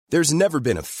There's never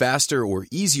been a faster or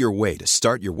easier way to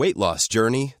start your weight loss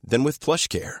journey than with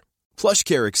PlushCare.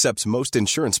 PlushCare accepts most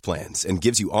insurance plans and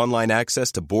gives you online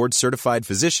access to board-certified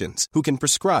physicians who can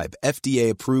prescribe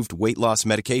FDA-approved weight loss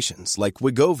medications like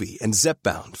Wegovy and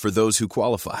Zepbound for those who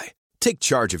qualify. Take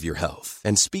charge of your health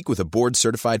and speak with a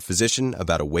board-certified physician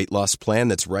about a weight loss plan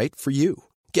that's right for you.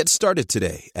 Get started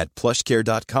today at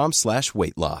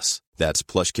plushcare.com/weightloss.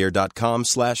 That's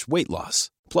plushcare.com/weightloss.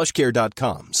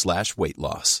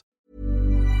 plushcare.com/weightloss.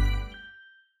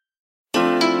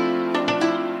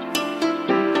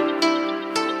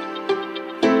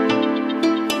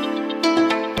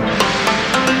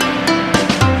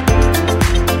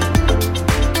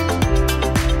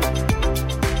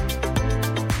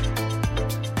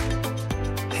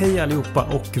 Hej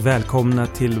allihopa och välkomna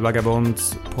till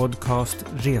Vagabonds podcast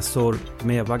Resor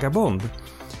med Vagabond.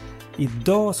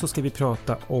 Idag så ska vi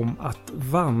prata om att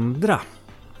vandra.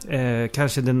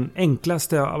 Kanske den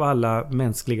enklaste av alla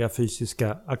mänskliga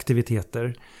fysiska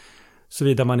aktiviteter.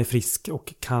 Såvida man är frisk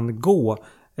och kan gå.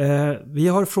 Vi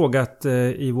har frågat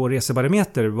i vår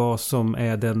resebarometer vad som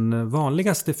är den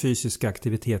vanligaste fysiska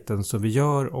aktiviteten som vi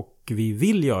gör och vi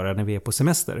vill göra när vi är på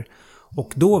semester.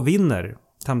 Och då vinner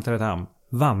tam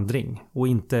vandring och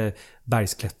inte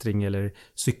bergsklättring eller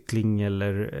cykling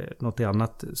eller något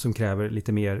annat som kräver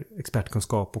lite mer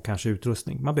expertkunskap och kanske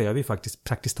utrustning. Man behöver ju faktiskt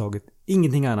praktiskt taget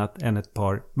ingenting annat än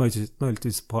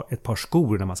möjligtvis ett par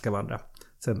skor när man ska vandra.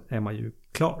 Sen är man ju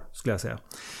klar, skulle jag säga.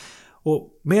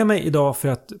 Och med mig idag för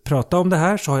att prata om det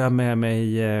här så har jag med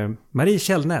mig Marie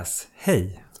Källnäs.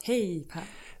 Hej! Hej Per!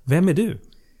 Vem är du?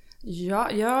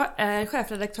 Ja, jag är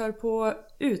chefredaktör på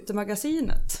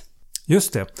Utemagasinet.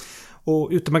 Just det. Och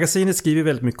Utemagasinet skriver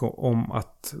väldigt mycket om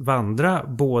att vandra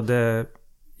både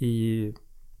i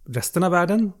resten av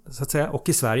världen så att säga och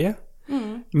i Sverige.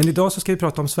 Mm. Men idag så ska vi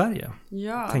prata om Sverige.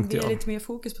 Ja, det är lite mer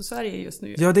fokus på Sverige just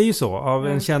nu. Ja, det är ju så av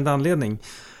en känd anledning.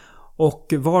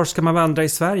 Och var ska man vandra i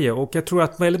Sverige? Och jag tror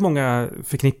att väldigt många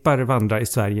förknippar vandra i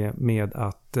Sverige med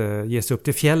att ge sig upp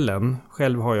till fjällen.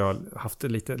 Själv har jag haft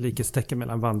lite likhetstecken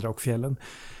mellan vandra och fjällen.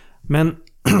 Men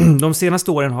de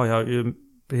senaste åren har jag ju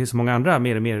precis som många andra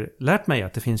mer och mer lärt mig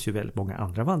att det finns ju väldigt många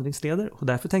andra vandringsleder. Och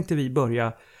därför tänkte vi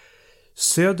börja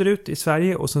söderut i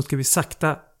Sverige och sen ska vi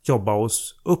sakta jobba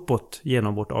oss uppåt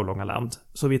genom vårt avlånga land.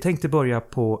 Så vi tänkte börja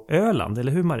på Öland,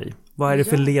 eller hur Marie? Vad är det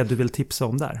för led du vill tipsa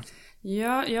om där?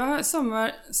 Ja, jag har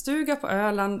sommarstuga på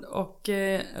Öland och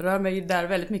rör mig där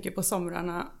väldigt mycket på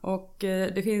somrarna. Och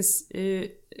det finns,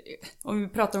 om vi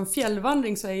pratar om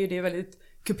fjällvandring så är ju det väldigt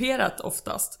kuperat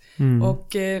oftast. Mm.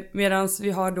 Och medans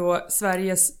vi har då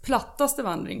Sveriges plattaste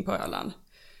vandring på Öland.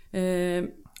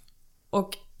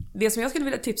 Och det som jag skulle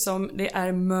vilja tipsa om det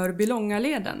är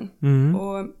Mörbylångaleden. Mm.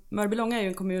 Och Mörbylånga är ju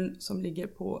en kommun som ligger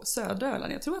på södra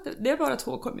Öland. Jag tror att det är bara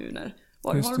 2 kommuner.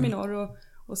 Borgholm i norr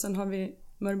och sen har vi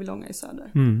Mörbylånga i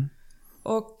söder. Mm.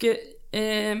 Och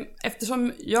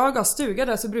eftersom jag har stuga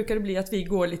där så brukar det bli att vi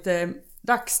går lite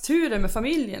dagsturer med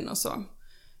familjen och så.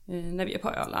 När vi är på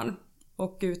Öland.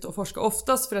 Och ut och forska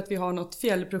oftast för att vi har något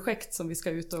fjällprojekt som vi ska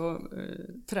ut och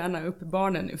träna upp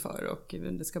barnen inför. Och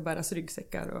det ska bäras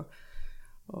ryggsäckar och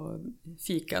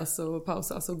fikas och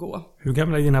pausas och gå. Hur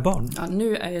gamla är dina barn? Ja,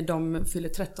 nu är de fyller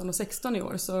 13 och 16 i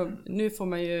år. Så nu får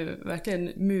man ju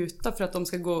verkligen muta för att de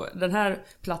ska gå den här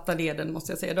platta leden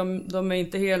måste jag säga. De är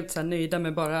inte helt så här nöjda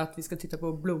med bara att vi ska titta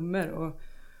på blommor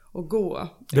och gå.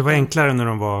 Det var enklare när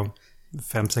de var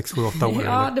 5, 6, 7, 8 år?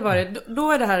 Ja, det var det.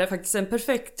 Då är det här faktiskt en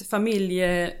perfekt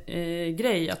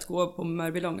familjegrej att gå på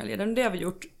Mörbylångaleden. Det har vi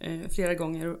gjort flera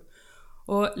gånger.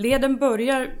 Och leden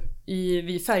börjar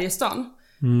vid Färjestaden.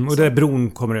 Mm, och där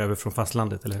bron kommer över från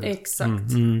fastlandet, eller hur?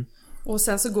 Exakt. Och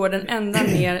sen så går den ända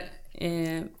ner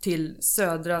till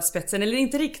södra spetsen. Eller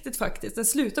inte riktigt faktiskt. Den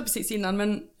slutar precis innan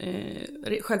men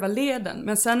själva leden.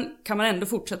 Men sen kan man ändå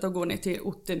fortsätta att gå ner till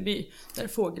Ottenby. Där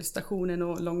fågelstationen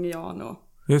och Långian och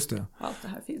just det. Allt det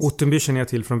här finns. Ottenby känner jag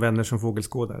till från Vänner som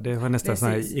fågelskådar. Det har nästan sån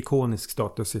här ikonisk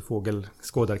status i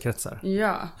fågelskådarkretsar.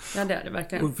 Ja, det är det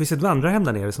verkligen. Och det finns ett vandrarhem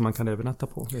där nere som man kan övernatta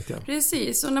på, vet jag.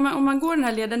 Precis, och om man går den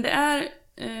här leden, det är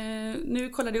nu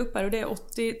kollade jag upp här och det är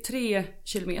 83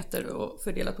 kilometer och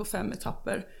fördelat på 5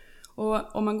 etapper.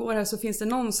 Och om man går här så finns det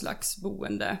någon slags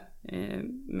boende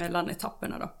mellan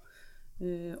etapperna då.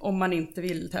 Om man inte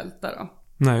vill tälta då.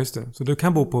 Nej, just det. Så du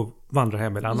kan bo på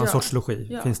vandrarhem eller annan sorts logi.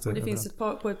 Ja, finns det finns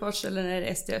på ett par ställen är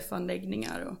det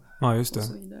STF-anläggningar och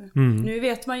så vidare. Mm. Nu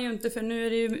vet man ju inte, för nu är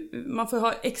det ju, man får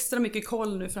ha extra mycket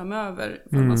koll nu framöver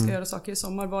för man ska göra saker i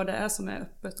sommar, vad det är som är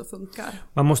öppet och funkar.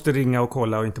 Man måste ringa och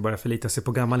kolla och inte bara förlita sig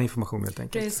på gammal information helt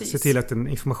enkelt. Precis. Se till att den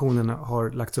informationen har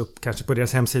lagts upp kanske på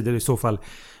deras hemsidor i så fall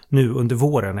nu under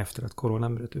våren efter att corona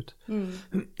bröt ut.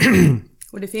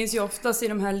 Och det finns ju oftast i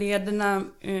de här lederna,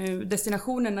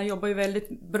 destinationerna jobbar ju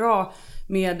väldigt bra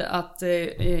med att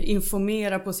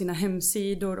informera på sina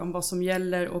hemsidor om vad som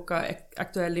gäller och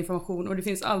aktuell information. Och det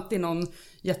finns alltid någon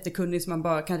jättekunnig som man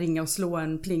bara kan ringa och slå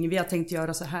en pling. Vi har tänkt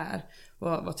göra så här.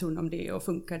 Vad tror ni om det och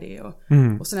funkar det?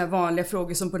 Och sådana här vanliga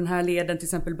frågor som på den här leden, till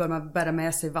exempel bör man bära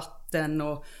med sig vatten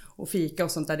och fika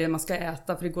och sånt där, det man ska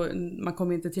äta, för man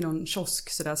kommer inte till någon kiosk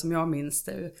sådär som jag minns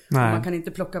det. Man kan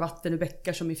inte plocka vatten ur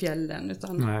bäckar som i fjällen,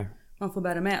 utan man får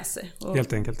bära med sig.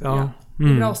 Helt enkelt, det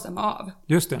är bra att stämma av.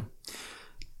 Just det.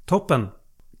 Toppen.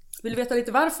 Vill du veta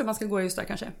lite varför man ska gå just där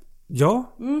kanske?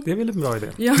 Ja, det är väl en bra idé.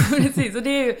 Ja, precis. Och det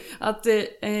är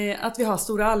ju att vi har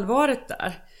Stora Alvaret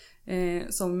där.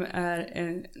 Som är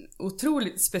en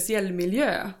otroligt speciell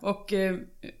miljö. Och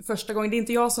första gången, det är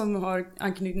inte jag som har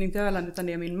anknytning till Öland, utan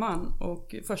det är min man.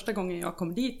 Och första gången jag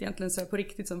kom dit egentligen så är jag på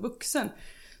riktigt som vuxen.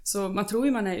 Så man tror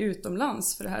ju man är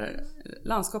utomlands, för det här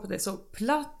landskapet är så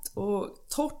platt och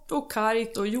torrt och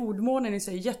kargt, och jordmånen i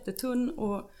sig är jättetunn,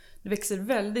 och det växer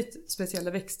väldigt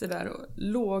speciella växter där, och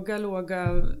låga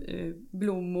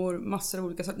blommor, massor av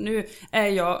olika sorter. Nu är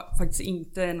jag faktiskt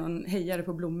inte någon hejare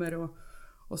på blommor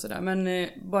och sådär, men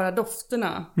bara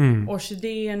dofterna,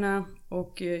 orkidéerna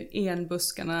och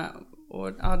enbuskarna,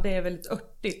 och det är väldigt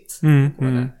örtigt.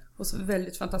 Och så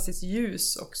väldigt fantastiskt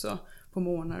ljus också på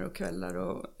morgnar och kvällar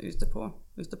och ute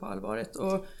på Alvaret.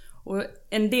 Och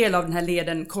en del av den här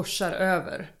leden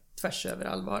korsar tvärs över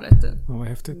Alvaret. Ja, vad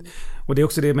häftigt. Och det är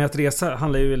också det med att resa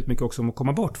handlar ju väldigt mycket också om att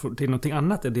komma bort till någonting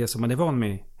annat än det som man är van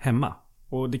med hemma.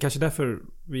 Och det är kanske därför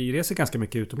vi reser ganska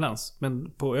mycket utomlands.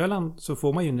 Men på Öland så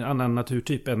får man ju en annan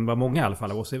naturtyp än vad många i alla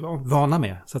fall av oss är vana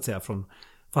med, så att säga, från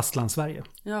fastlandssverige.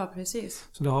 Ja, precis.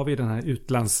 Så då har vi den här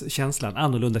utlandskänslan,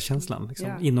 annorlunda känslan liksom,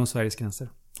 inom Sveriges gränser.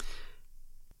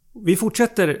 Vi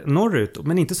fortsätter norrut,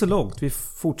 men inte så långt. Vi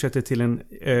fortsätter till en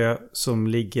ö som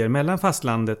ligger mellan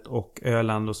fastlandet och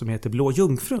Öland och som heter Blå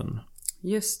Jungfrun.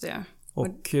 Just det.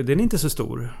 Och den är inte så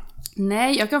stor.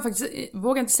 Nej, jag kan faktiskt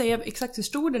våga inte säga exakt hur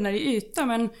stor den är i yta,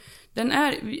 men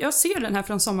jag ser den här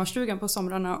från sommarstugan på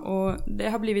somrarna, och det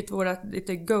har blivit våra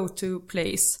lite go-to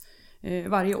place.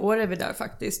 Varje år är vi där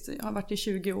faktiskt. Jag har varit i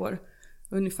 20 år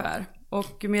ungefär.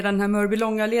 Och medan den här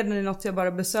Mörbylånga-leden är något jag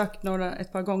bara besökt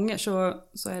ett par gånger,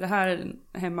 så är det här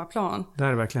en hemmaplan. Det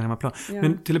här är verkligen hemmaplan. Ja.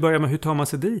 Men till att börja med, hur tar man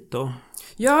sig dit då?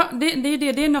 Ja, det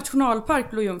är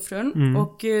nationalpark Blå Jungfrun.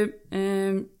 Och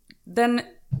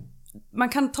man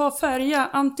kan ta färja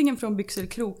antingen från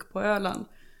Byxelkrok på Öland,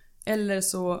 eller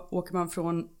så åker man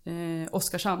från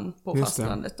Oskarshamn på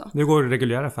fastlandet då. Det går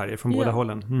reguljära färger från båda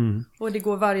hållen. Och det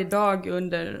går varje dag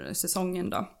under säsongen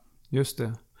då. Just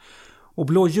det. Och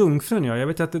Blå Jungfrun, jag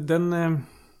vet att den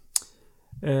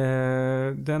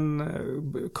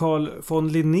Carl von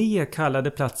Linné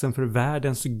kallade platsen för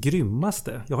världens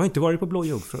grymmaste. Jag har inte varit på Blå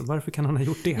Jungfrun. Varför kan han ha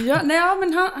gjort det? Ja,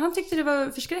 men han tyckte det var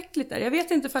förskräckligt där. Jag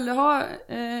vet inte ifall det har...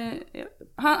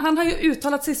 han har ju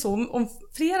uttalat sig så om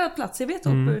flera platser. Jag vet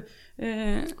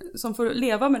som får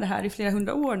leva med det här i flera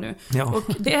 100 år nu. Ja.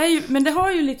 Och det är ju, men det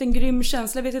har ju en liten grym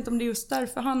känsla. Jag vet inte om det är just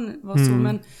därför han var så.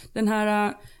 Men den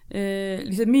här...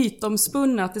 lite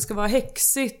mytomspunna, att det ska vara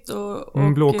häxigt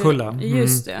och Blåkulla.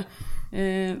 Just det.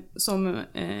 Som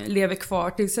lever kvar.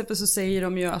 Till exempel så säger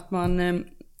de ju att man,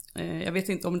 jag vet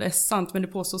inte om det är sant, men det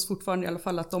påstås fortfarande i alla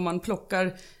fall att om man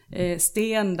plockar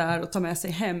sten där och tar med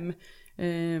sig hem,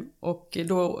 och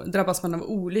då drabbas man av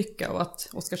olycka, och att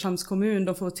Oskarshamns kommun,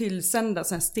 de får tillsända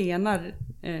sådana här stenar,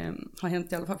 har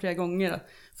hänt i alla fall flera gånger, att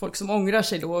folk som ångrar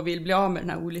sig då och vill bli av med den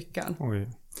här olyckan. Oj.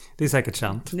 Det är säkert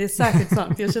sant. Det är säkert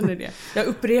sant, jag känner det. Jag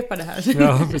upprepar det här.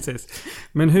 Ja, precis.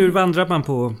 Men hur vandrar man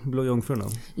på Blå Jungfrun då?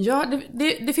 Ja,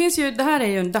 det finns ju, det här är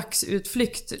ju en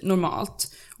dagsutflykt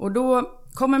normalt. Och då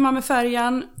kommer man med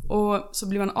färjan, och så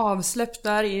blir man avsläppt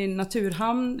där i en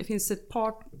naturhamn. Det finns ett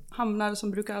par hamnar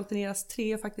som brukar alterneras,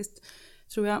 3 faktiskt,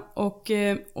 tror jag.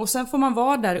 Och sen får man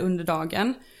vara där under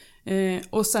dagen.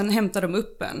 Och sen hämtar de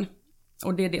upp en.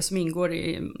 Och det är det som ingår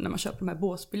när man köper de här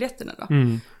båsbiljetterna då.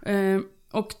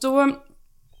 Och då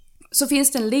så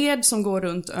finns det en led som går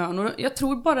runt ön, och jag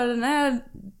tror bara den är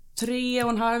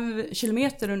 3,5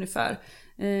 kilometer ungefär.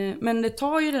 Men det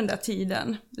tar ju den där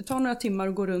tiden. Det tar några timmar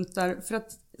att gå runt där, för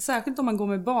att särskilt om man går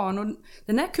med barn, och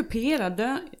den är kuperad,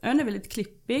 ön är väldigt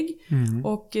klippig,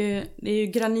 och det är ju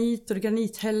granit och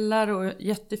granithällar och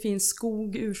jättefin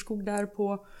urskog där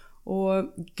på,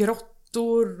 och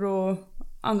grottor och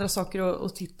andra saker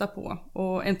att titta på,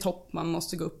 och en topp man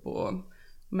måste gå upp på.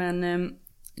 Men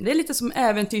det är lite som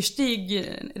äventyrsstig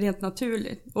rent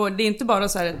naturligt. Och det är inte bara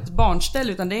så här ett barnställ,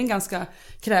 utan det är en ganska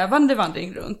krävande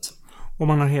vandring runt. Och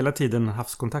man har hela tiden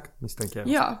havskontakt, misstänker jag.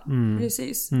 Ja,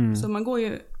 precis. Så man går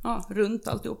ju runt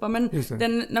alltihopa. Men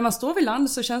när man står vid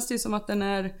land så känns det ju som att den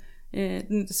är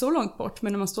inte så långt bort.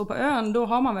 Men när man står på ön, då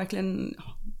har man verkligen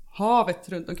havet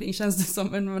runt omkring, känns det som.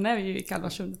 Men man är ju i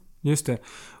Kalmarsund. Just det.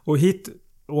 Och hit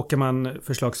åker man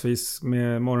förslagsvis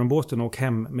med morgonbåten och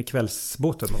hem med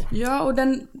kvällsbåten då? Ja, och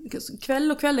den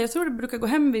kväll, jag tror det brukar gå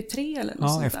hem vid 3 eller något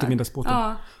sånt där. Eftermiddagsbåten.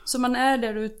 Ja, så man är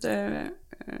där ute,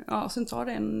 sen tar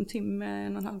det 1 timme,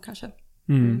 1,5 kanske.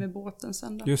 Med båten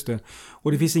sen då. Just det.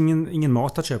 Och det finns ingen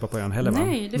mat att köpa på ön heller, va?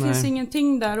 Nej, det finns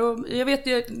ingenting där. Och jag vet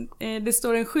ju, det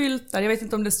står en skylt där. Jag vet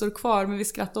inte om det står kvar, men vi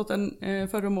skrattade åt den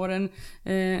förra om åren.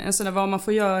 En sån där vad man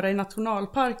får göra i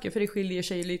nationalparker. För det skiljer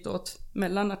sig lite åt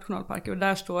mellan nationalparker. Och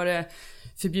där står det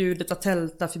förbjudet att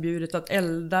tälta, förbjudet att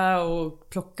elda och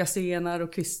plocka stenar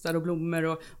och kvistar och blommor.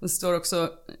 Och det står också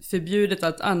förbjudet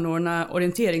att anordna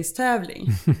orienteringstävling.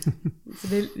 Så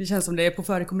det känns som det är på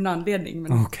förekommande anledning.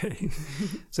 Men... Okej.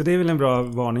 Så det är väl en bra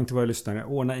varning till våra lyssnare.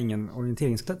 Ordna ingen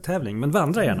orienteringstävling, men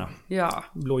vandra gärna. Ja.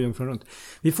 Blåjungfrun runt.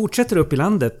 Vi fortsätter upp i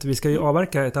landet. Vi ska ju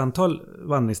avverka ett antal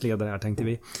vandringsledare här, tänkte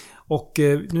vi. Och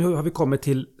nu har vi kommit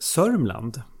till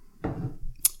Sörmland.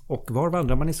 Och var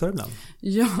vandrar man i Sörmland?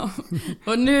 Ja,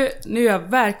 och nu är jag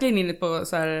verkligen inne på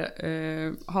så här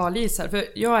halis här. För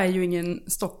jag är ju ingen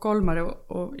stockholmare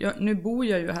och nu bor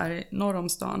jag ju här norr om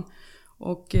stan.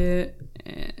 Och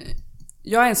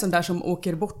jag är en sån där som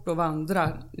åker bort och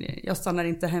vandrar. Jag stannar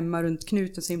inte hemma runt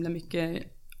knuten så himla mycket.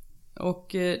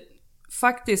 Och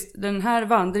faktiskt den här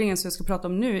vandringen som jag ska prata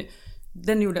om nu,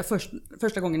 den gjorde jag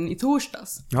första gången i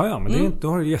torsdags. Ja, men då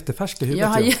har du jättefärska i huvudet.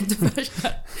 Jag har jättefärska.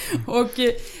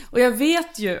 Och jag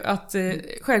vet ju att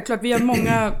självklart vi har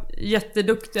många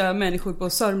jätteduktiga människor på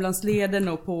Sörmlandsleden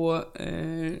och på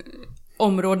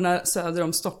områdena söder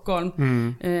om Stockholm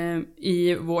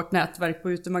i vårt nätverk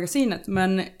på Utemagasinet.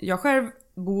 Men jag själv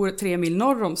bor 3 mil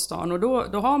norr om stan och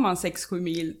då har man 6-7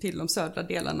 mil till de södra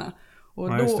delarna. Och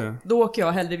då åker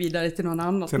jag hellre vidare till någon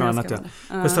annan. Till någon annat, ja.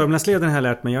 För Sörmlandsleden har jag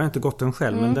lärt mig, jag har inte gått den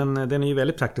själv, men den är ju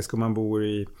väldigt praktisk om man bor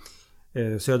i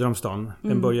söder om stan.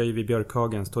 Den börjar ju vid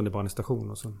Björkhagens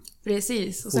tunnelbanestation och så.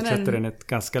 Precis. Och fortsätter den ett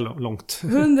ganska långt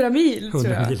 100 mil tror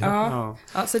jag. Ja,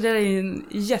 så det är en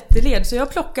jätteled. Så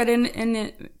jag plockade en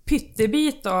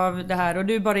pyttebit av det här och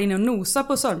du är bara inne och nosar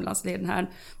på Sörmlandsleden här.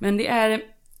 Men det är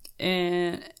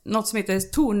något som heter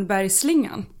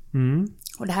Tornbergsslingan.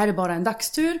 Och det här är bara en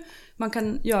dagstur man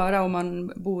kan göra om man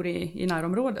bor i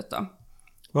närområdet då.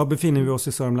 Var befinner vi oss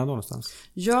i Sörmland då någonstans?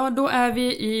 Ja, då är vi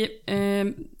i...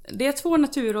 det är 2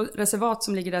 naturreservat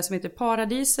som ligger där som heter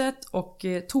Paradiset och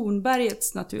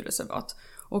Tornbergets naturreservat.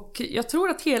 Och jag tror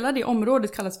att hela det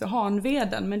området kallas för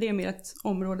Hanveden, men det är mer ett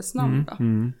områdesnamn då.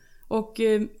 Och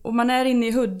om man är inne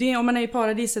i Huddinge, om man är i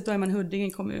Paradiset då är man i Huddinge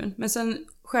kommun. Men sen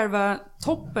själva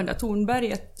toppen där,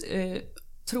 Tornberget,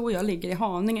 tror jag ligger i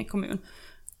Haninge kommun.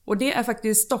 Och det är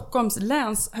faktiskt Stockholms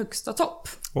läns högsta topp.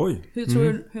 Oj.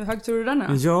 Hur högt tror du den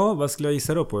är? Ja, vad skulle jag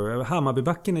gissa då på?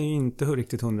 Hammarbybacken är ju inte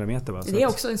riktigt 100 meter, va? Det är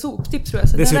också en soptipp tror jag.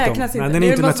 Så den räknas inte. Den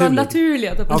är inte naturlig.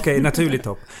 Naturlig. Okej, naturlig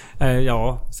topp.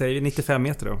 Ja, säg 95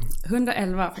 meter då.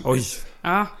 111 faktiskt. Oj.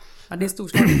 Ja, det är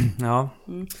storslaget. Ja.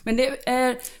 Men det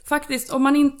är faktiskt, om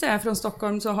man inte är från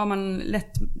Stockholm så har man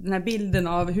lätt den här bilden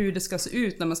av hur det ska se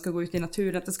ut när man ska gå ut i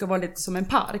naturen. Att det ska vara lite som en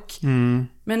park.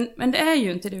 Men det är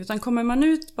ju inte det. Utan kommer man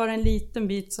ut bara en liten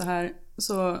bit så här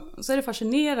så är det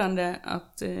fascinerande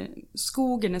att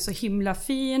skogen är så himla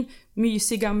fin.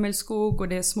 Mysig gammelskog och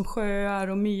det är små sjöar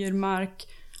och myrmark,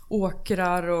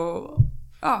 åkrar och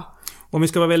ja. Om vi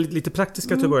ska vara väldigt lite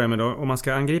praktiska till att börja med då. Om man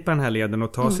ska angripa den här leden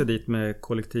och ta sig dit med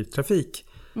kollektivtrafik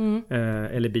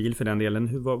eller bil för den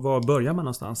delen. Var börjar man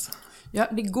någonstans? Ja,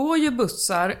 det går ju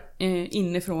bussar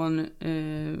inifrån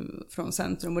från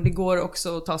centrum. Och det går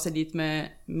också att ta sig dit med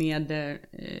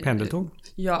pendeltåg?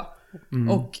 Ja,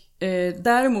 och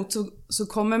däremot så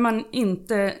kommer man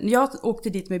inte... Jag åkte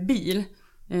dit med bil.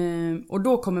 Och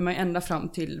då kommer man ända fram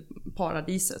till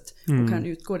Paradiset och kan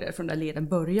utgå därifrån där leden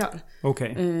börjar.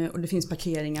 Okay. Och det finns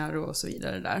parkeringar och så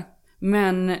vidare där.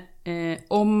 Men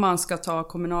om man ska ta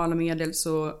kommunala medel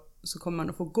så kommer man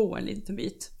att få gå en liten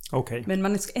bit. Okay. Men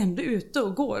man är ändå ute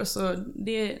och går, så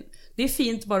det är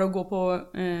fint bara att gå på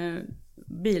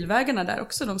bilvägarna där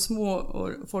också, de små,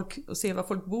 och se vad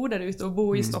folk bor där ute och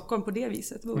bo i Stockholm på det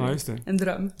viset. Ja, just det. En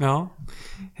dröm. Ja,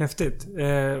 häftigt.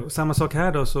 Samma sak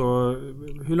här då, så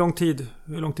hur lång tid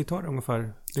tar det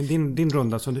ungefär? Din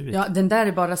runda som du vet. Ja, den där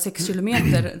är bara 6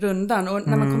 kilometer rundan, och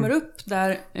när man kommer upp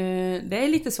där, det är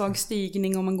lite svag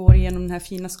stigning om man går igenom den här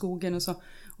fina skogen och så.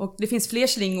 Och det finns fler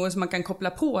slingor som man kan koppla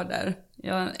på där.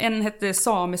 Ja, en hette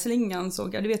Sameslingan,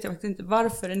 såg jag. Det vet jag faktiskt inte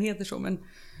varför den heter så, men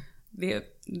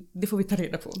det får vi ta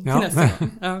reda på till nästa gång.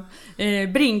 Ja.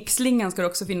 Brinkslingan ska det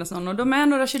också finnas någon. Och de är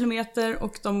några kilometer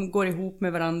och de går ihop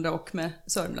med varandra och med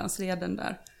Sörmlandsleden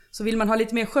där. Så vill man ha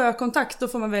lite mer sjökontakt då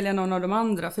får man välja någon av de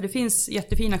andra. För det finns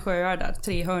jättefina sjöar där,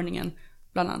 Trehörningen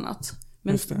bland annat.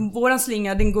 Men våran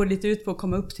slinga den går lite ut på att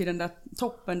komma upp till den där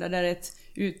toppen där det är ett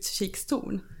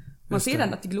utkikstorn. Man ser den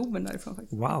där till Globen därifrån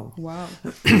faktiskt. Wow.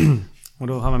 Och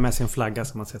då har man med sig en flagga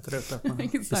som man sätter upp att man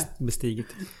har bestigit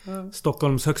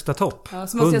Stockholms högsta topp. Ja,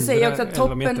 så måste jag säga också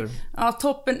att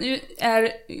toppen är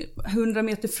 100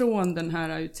 meter från den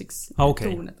här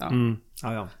utsiktstornet.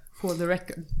 Ja. For the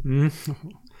record.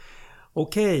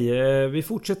 Okej, vi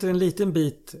fortsätter en liten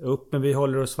bit upp, men vi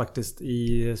håller oss faktiskt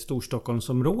i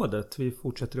Storstockholmsområdet. Vi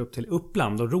fortsätter upp till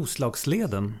Uppland och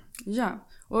Roslagsleden. Ja,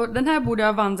 och den här borde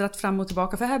ha vandrat fram och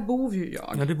tillbaka, för här bor ju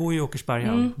jag. Ja, du bor i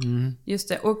Åkersberga. Just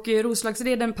det, och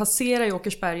Roslagsleden passerar i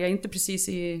Åkersberga, inte precis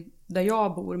där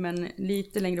jag bor, men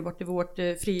lite längre bort i vårt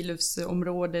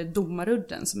friluftsområde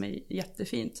Domarudden, som är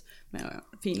jättefint med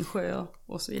fin sjö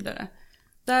och så vidare.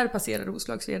 Där passerar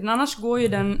Roslagsleden. Annars går ju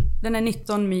den är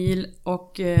 19 mil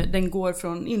och den går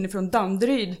inifrån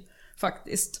Danderyd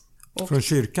faktiskt. Och, från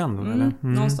kyrkan eller?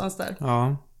 Någonstans där.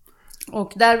 Ja.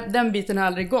 Och den biten har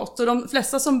aldrig gått. Och de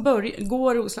flesta som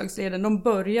går Roslagsleden, de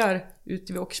börjar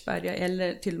ute vid Åkersberga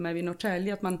eller till och med vid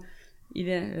Norrtälje, att man i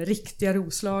den riktiga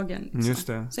Roslagen. Liksom. Just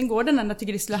det. Sen går den ända till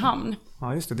Grisslehamn.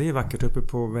 Ja, just det. Det är vackert uppe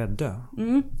på Väddö.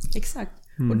 Exakt.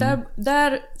 Och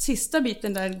där sista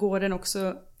biten där går den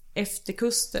också efter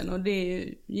kusten, och det är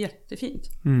ju jättefint.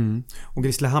 Och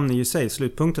Grisslehamn är ju sig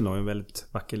slutpunkten då, en väldigt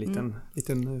vacker liten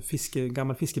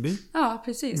gammal fiskeby. Ja,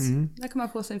 precis. Där kan man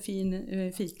få sig en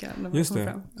fin fika när man just kommer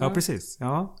det. fram. Ja, precis.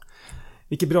 Ja.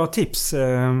 Vilket bra tips.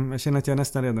 Jag känner att jag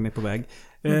nästan redan är på väg.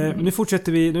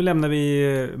 Nu lämnar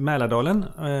vi Mälardalen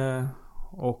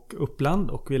och Uppland,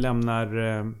 och vi lämnar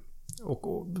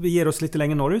och vi ger oss lite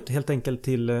längre norrut, helt enkelt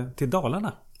till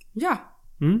Dalarna. Ja.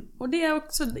 Och det är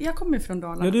också, jag kommer från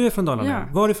Dalarna. Ja, du är från Dalarna.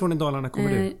 Ja. Varifrån i Dalarna kommer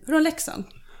du? Från Leksand.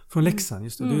 Från Leksand,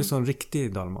 just det. Du är så en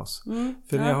riktig dalmas.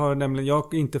 För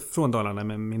jag är inte från Dalarna,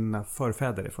 men mina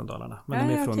förfäder är från Dalarna.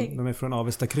 Men de är från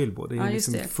Avesta Krylbo. Det är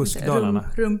liksom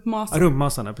fuskdalarna.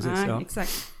 Rumpmasarna, precis. Ja.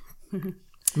 Exakt.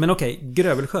 Men okej,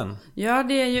 Grövelsjön. Ja,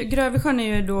 Grövelsjön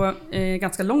är ju då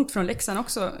ganska långt från Leksand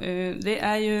också.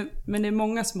 Men det är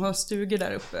många som har stugor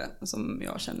där uppe som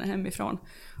jag känner hemifrån.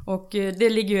 Och det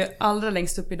ligger ju allra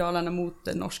längst upp i Dalarna mot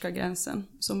den norska gränsen.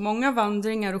 Så många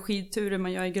vandringar och skidturer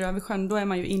man gör i Grövelsjön, då är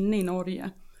man ju inne i Norge.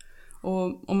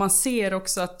 Och man ser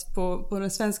också att på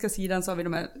den svenska sidan så har vi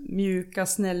de här mjuka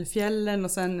snällfjällen,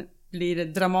 och sen blir det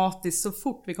dramatiskt så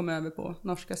fort vi kommer över på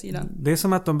norska sidan. Det är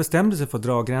som att de bestämde sig för att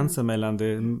dra gränsen mellan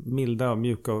det milda,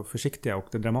 mjuka och försiktiga och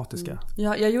det dramatiska.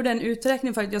 Ja, jag gjorde en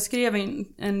uträkning för att jag skrev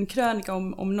en krönika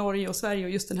om Norge och Sverige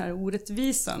och just den här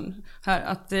orättvisan här,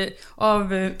 att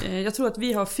jag tror att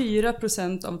vi har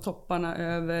 4% av topparna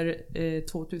över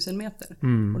 2000 meter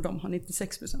och de har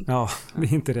 96%. Ja, det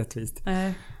är inte rättvist.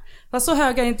 Fast så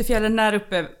höga är inte fjällen där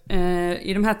uppe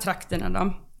i de här trakterna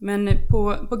då. Men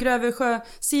på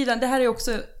Grövelsjö-sidan, det här är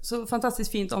också så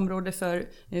fantastiskt fint område för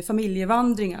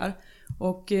familjevandringar.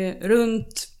 Och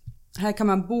runt här kan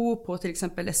man bo på till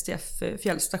exempel STF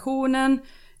fjällstationen,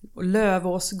 på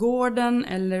Lövåsgården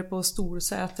eller på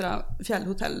Storsätra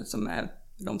fjällhotell, som är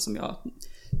de som jag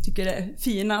tycker är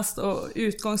finast och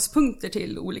utgångspunkter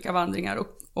till olika vandringar. Och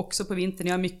också på vintern,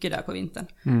 jag har mycket där på vintern.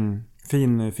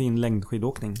 Fin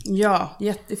längdskidåkning. Ja,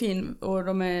 jättefin. Och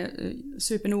de är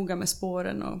supernoga med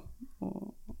spåren och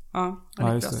det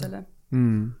är bra ställe.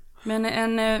 Men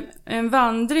en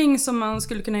vandring som man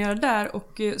skulle kunna göra där,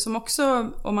 och som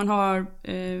också om man har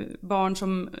barn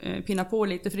som pinnar på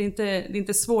lite, för det är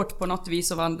inte svårt på något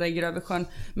vis att vandra i Grövelsjön,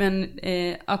 men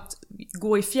att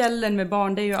gå i fjällen med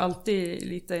barn, det är ju alltid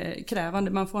lite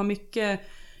krävande. Man får ha mycket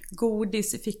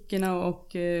godis i fickorna,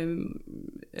 och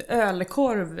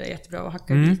ölkorv är jättebra att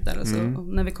hacka bitar och så. Och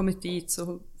när vi kommit dit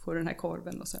så får den här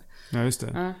korven och så. Ja, just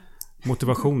det. Ja.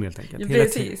 Motivation helt enkelt.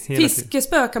 Precis.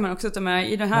 Fiskespö kan man också ta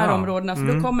med i de här områdena, för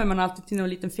då kommer man alltid till någon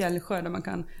liten fjällsjö där man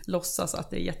kan låtsas att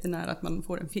det är jättenära att man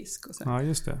får en fisk och så. Ja,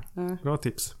 just det. Bra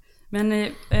tips.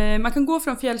 Men man kan gå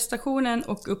från fjällstationen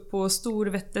och upp på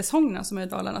Storvetteshångna, som är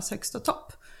Dalarnas högsta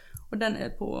topp. Och den är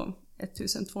på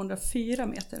 1204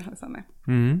 meter här för mig.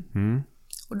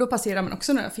 Och då passerar man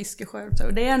också några fiskesjöar.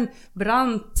 Och det är en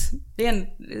brant, det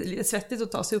är lite svettigt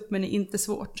att ta sig upp, men det är inte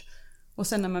svårt. Och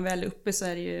sen när man väl är uppe så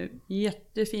är det ju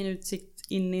jättefin utsikt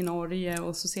in i Norge,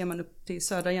 och så ser man upp till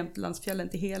södra Jämtlandsfjällen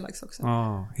till Helax också.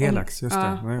 Ja, Helax, just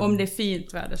det. Om det är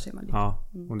fint väder ser man dit. Ja,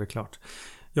 och det är klart.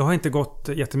 Jag har inte gått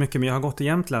jättemycket, men jag har gått i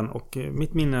Jämtland och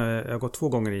mitt minne, jag har gått 2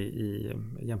 gånger i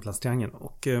Jämtlandstriangeln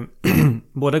och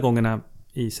båda gångerna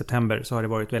i september så har det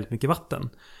varit väldigt mycket vatten.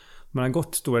 Man har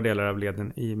gått stora delar av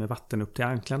leden med vatten upp till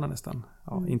anklarna nästan.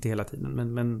 Ja, inte hela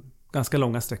tiden, men ganska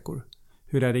långa sträckor.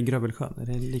 Hur är det i Grövelsjön? Är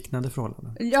det liknande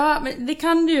förhållanden? Ja, men det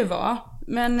kan det ju vara.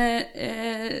 Men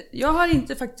jag har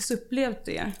inte faktiskt upplevt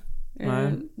det.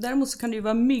 Däremot så kan det ju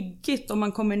vara myggigt om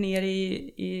man kommer ner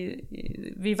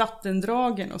vid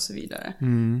vattendragen och så vidare.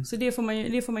 Så det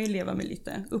får man ju leva med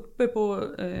lite. Uppe på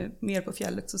mer på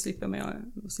fjället så slipper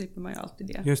man ju alltid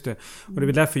det. Just det. Och det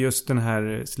är därför just den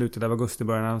här slutet av augusti,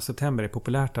 början av september är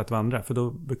populärt att vandra. För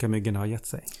då brukar myggen ha gett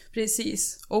sig.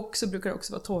 Precis. Och så brukar det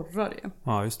också vara torrare.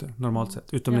 Ja, just det. Normalt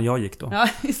sett. Utom när jag gick då. Ja,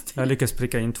 just det. Jag lyckades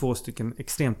pricka in 2 stycken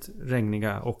extremt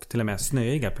regniga och till och med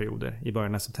snöiga perioder i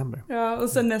början av september. Ja, och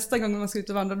sen nästa gång man ska ut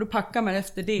och vandra, då packar man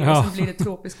efter det och så blir det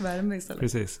tropisk värme istället.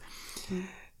 Precis.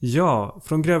 Ja,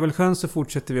 från Grövelsjön så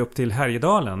fortsätter vi upp till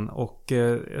Härjedalen och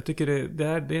jag tycker det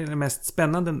är det mest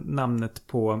spännande namnet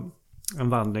på en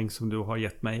vandring som du har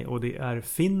gett mig och det är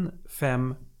Finn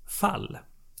 5 fall.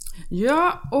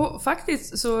 Ja, och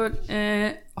faktiskt så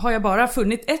har jag bara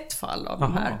funnit ett fall av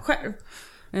de här själv.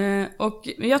 Och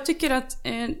jag tycker att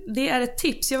det är ett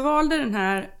tips. Jag valde den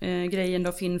här grejen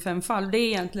då, Finn 5 fall. Det är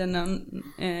egentligen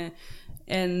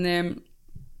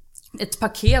ett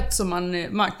paket som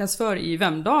man marknadsför i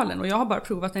Vemdalen. Och jag har bara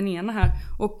provat den ena här.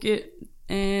 Och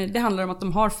det handlar om att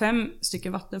de har 5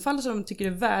 stycken vattenfall som de tycker är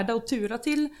värda att tura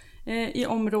till i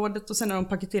området. Och sen har de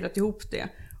paketerat ihop det.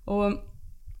 Och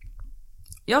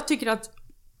jag tycker att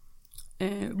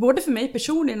både för mig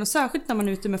personligen och särskilt när man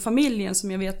är ute med familjen,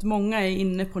 som jag vet många är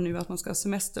inne på nu, att man ska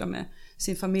semestra med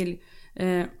sin familj,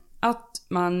 att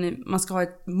man ska ha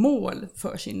ett mål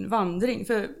för sin vandring.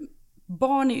 För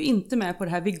barn är ju inte med på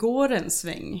det här, vi går en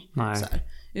sväng. Nej, så här,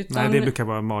 nej det brukar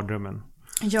vara mardrömmen.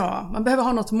 Ja, man behöver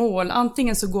ha något mål.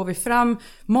 Antingen så går vi fram,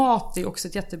 mat är också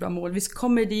ett jättebra mål. Vi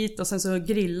kommer dit och sen så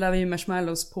grillar vi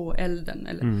marshmallows på elden.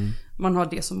 Eller man har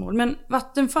det som mål. Men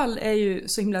vattenfall är ju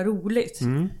så himla roligt.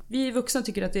 Vi vuxna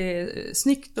tycker att det är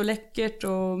snyggt och läckert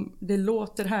och det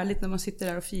låter härligt när man sitter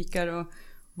där och fikar. Och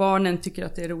barnen tycker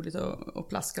att det är roligt att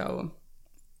plaska, och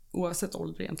oavsett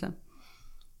ålder egentligen.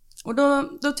 Och då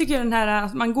tycker jag den här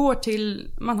att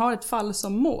man har ett fall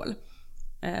som mål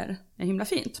är himla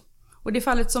fint. Och det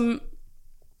fallet som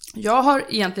jag har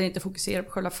egentligen inte fokuserat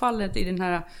på själva fallet i den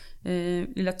här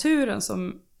lilla turen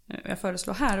som jag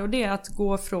föreslår här. Och det är att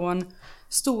gå från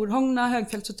Storhångna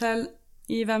högfältshotell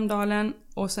i Vemdalen.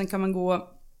 Och sen kan man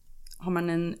har man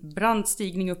en brant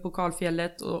stigning upp på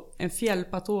Kalfjället och en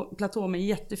fjällplatå med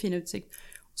jättefin utsikt.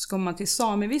 Och så kommer man till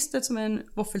Samevistet som är en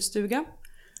våffelstuga.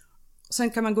 Och sen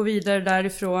kan man gå vidare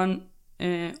därifrån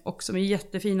också med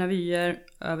jättefina vyer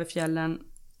över fjällen.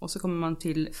 Och så kommer man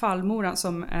till Fallmoran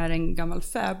som är en gammal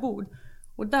fäbod.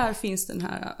 Och där finns den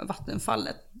här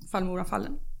vattenfallet,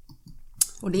 Fallmoranfallen.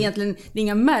 Och det är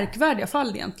inga märkvärdiga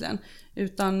fall egentligen,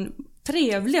 utan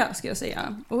trevliga ska jag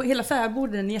säga. Och hela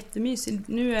fäboden är jättemysig.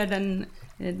 Nu är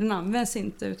den används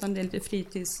inte, utan det är lite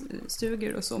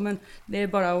fritidsstugor och så. Men det är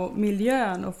bara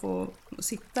miljön att få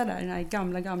sitta där i den här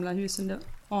gamla husen. Det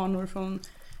anor från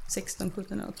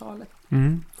 1600-1700-talet.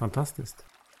 Fantastiskt.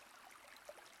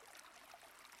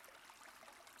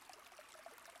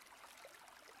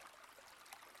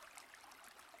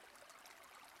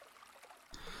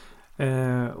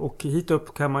 Och hit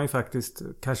upp kan man ju faktiskt,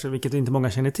 kanske, vilket inte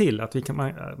många känner till, att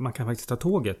man kan faktiskt ta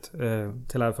tåget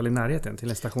till i alla fall i närheten, till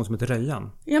en station som heter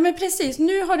Röjan. Ja men precis,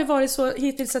 nu har det varit så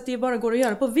hittills att det bara går att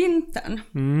göra på vintern.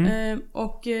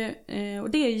 Och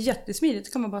det är jättesmidigt.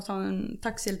 Så kan man bara ta en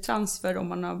taxi eller transfer om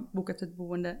man har bokat ett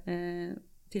boende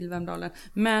till Vemdalen.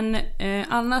 Men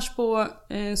annars på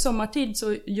sommartid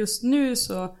så just nu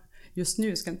ska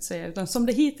jag inte säga, utan som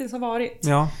det hittills har varit,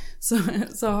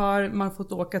 så har man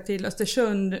fått åka till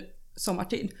Östersund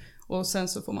sommartid. Och sen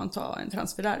så får man ta en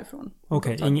transfer därifrån.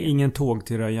 Okej, ingen tåg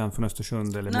till Röjan från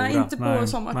Östersund eller Mora? Nej, inte på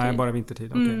sommartid. Nej, bara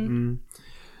vintertid.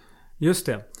 Just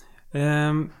det.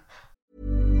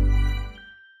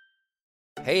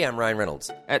 Hey, I'm Ryan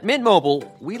Reynolds. At Mint Mobile,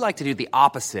 we like to do the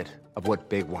opposite of what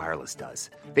Big Wireless does.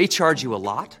 They charge you a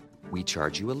lot. We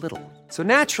charge you a little. So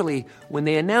naturally, when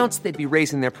they announced they'd be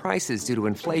raising their prices due to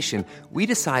inflation, we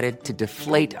decided to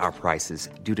deflate our prices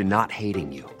due to not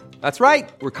hating you. That's right.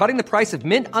 We're cutting the price of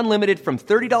Mint Unlimited from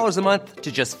 $30 a month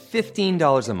to just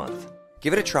 $15 a month.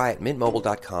 Give it a try at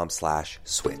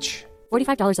mintmobile.com/switch.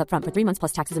 $45 up front for 3 months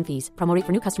plus taxes and fees. Promo rate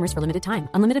for new customers for limited time.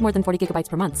 Unlimited more than 40 gigabytes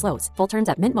per month. Slows full terms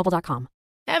at mintmobile.com.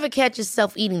 Ever catch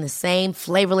yourself eating the same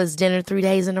flavorless dinner 3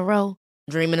 days in a row?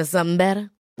 Dreaming of something better?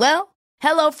 Well,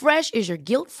 HelloFresh is your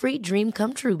guilt-free dream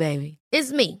come true, baby.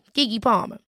 It's me, Keke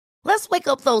Palmer. Let's wake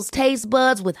up those taste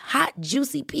buds with hot,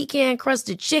 juicy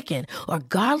pecan-crusted chicken or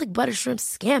garlic butter shrimp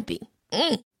scampi.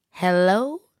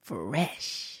 Hello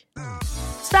Fresh.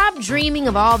 Stop dreaming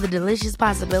of all the delicious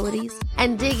possibilities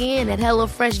and dig in at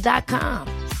HelloFresh.com.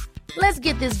 Let's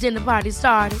get this dinner party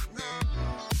started.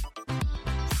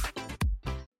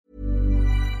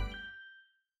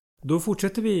 Då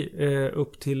fortsätter vi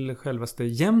upp till självaste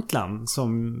Jämtland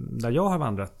där jag har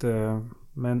vandrat.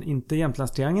 Men inte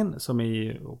Jämtlandstriangeln som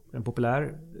är en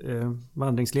populär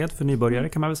vandringsled för nybörjare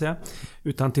kan man väl säga.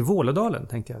 Utan till Vålådalen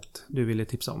tänkte jag att du ville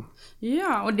tipsa om.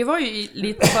 Ja, och det var ju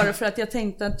lite bara för att jag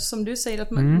tänkte att som du säger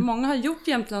att många har gjort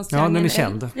Jämtlandstriangeln. Ja, den är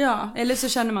känd. Eller så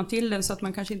känner man till den så att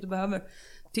man kanske inte behöver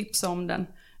tipsa om den.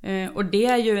 Och det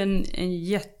är ju en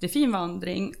jättefin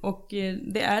vandring och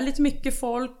det är lite mycket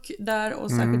folk där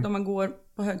och särskilt om man går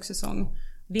på högsäsong.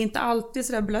 Det är inte alltid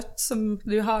så där blött som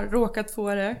du har råkat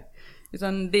få det.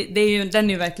 Utan den är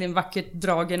ju verkligen vackert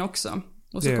dragen också.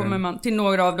 Och så kommer man till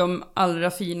några av de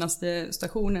allra finaste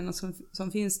stationerna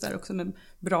som finns där också med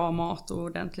bra mat och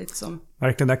ordentligt som...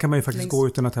 Verkligen, där kan man ju faktiskt gå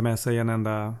utan att ta med sig en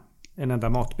enda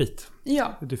matbit.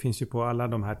 Ja. Det finns ju på alla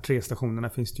de här 3 stationerna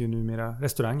finns det ju numera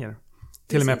restauranger.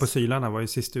 Till och med på Sylarna var ju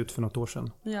sist ut för något år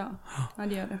sedan. Ja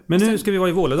det gör det. Men nu ska vi vara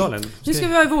i Vålådalen. Nu ska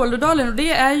vi vara i Vålådalen och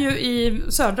det är ju i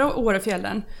södra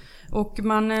Årefjällen. Och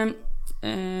man,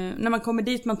 när man kommer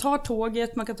dit, man tar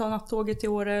tåget, man kan ta nattåget till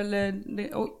Åre eller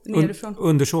nerifrån.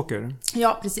 Undersåker.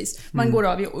 Ja, precis. Man går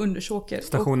av i Undersåker.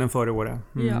 Stationen före Åre.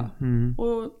 Ja.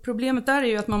 Och problemet där är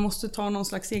ju att man måste ta någon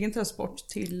slags egen transport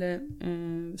till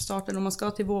starten. Om man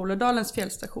ska till Vålådalens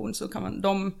fjällstation så kan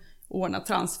de ordna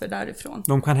transfer därifrån.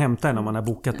 De kan hämta en om man har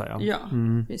bokat där, ja. Ja,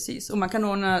 precis. Och man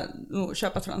kan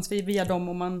köpa transfer via dem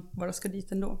om man bara ska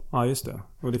dit ändå. Ja, just det.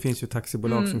 Och det finns ju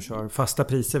taxibolag som kör fasta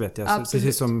priser, vet jag.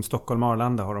 Precis som Stockholm och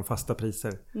Arlanda har de fasta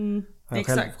priser. Har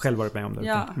jag själv varit med om det.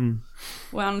 Ja.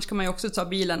 Och annars kan man ju också ta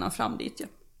bilarna fram dit, ja.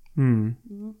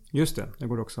 Just det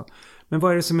går också. Men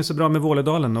vad är det som är så bra med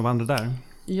Vålådalen och vandra där?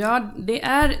 Ja, det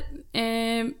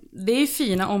är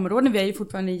fina områden. Vi är ju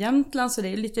fortfarande i Jämtland så det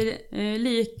är lite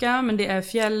lika. Men det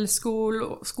är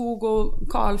skog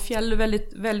och kalfjäll,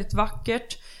 väldigt, väldigt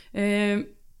vackert.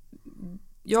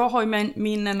 Jag har ju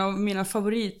minnen av mina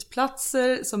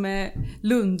favoritplatser som är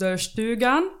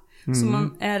Lundörstugan.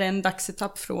 Som är en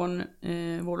dagsetapp från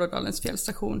Vålådalens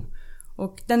fjällstation.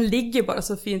 Och den ligger bara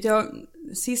så fint.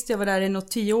 Sist jag var där är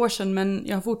 10 år sedan, men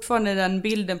jag har fortfarande den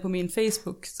bilden på min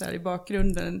Facebook så här i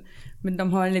bakgrunden. Men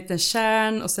de har en liten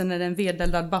kärn och sen är det en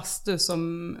vedeldad bastu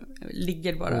som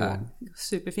ligger bara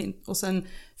superfint. Och sen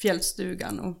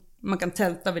fjällstugan och man kan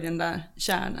tälta vid den där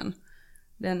kärnen.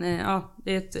 Det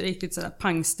är ett riktigt sådär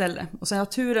pangställe. Och sen har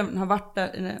turen har varit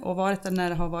där och varit där när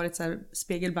det har varit så här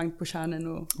spegelblankt på kärnen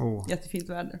och jättefint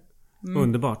väder.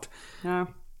 Underbart. Ja.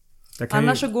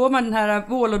 Annars så går man den här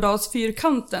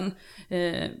Vålådalsfyrkanten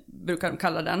brukar de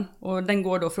kalla den. Och den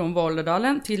går då från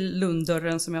Vålådalen till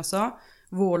Lunddörren som jag sa.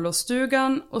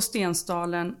 Vålåstugan och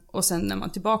Stensdalen. Och sen är man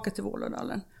tillbaka till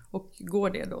Vålådalen. Och går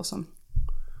det då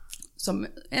som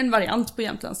en variant på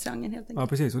Jämtlandstriangeln helt enkelt. Ja,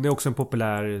 precis. Och det är också en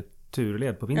populär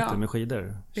turled på vintern med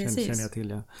skidor. Känner jag till,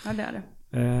 ja. Ja, det är det.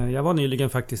 Jag var nyligen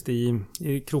faktiskt i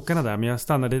krokarna där, men jag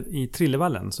stannade i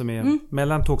Trillevallen som är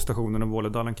mellan tågstationen och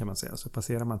Vålådalen kan man säga. Så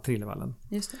passerar man Trillevallen.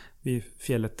 Just det. Vid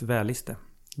fjället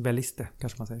Väliste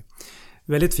kanske man säger.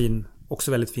 Väldigt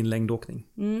fin längdåkning.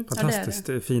 Fantastiskt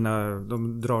fina,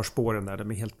 de drar spåren där,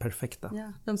 de är helt perfekta.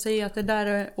 Ja, de säger att det där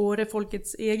är Åre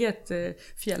folkets eget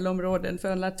fjällområde.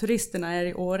 För alla turisterna är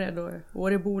i Åre, då är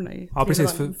Åreborna i Ja,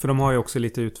 precis, för de har ju också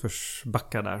lite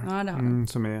utförsbackar där. Ja, det har de.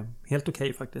 Som är helt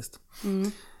okej faktiskt.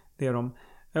 Det är de.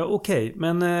 Okej,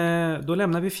 men då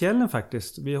lämnar vi fjällen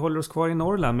faktiskt. Vi håller oss kvar i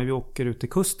Norrland, men vi åker ut till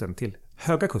kusten, till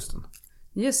Höga kusten.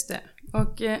 Just det,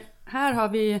 och här har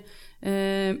vi...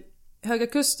 Höga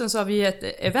kusten så har vi ett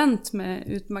event med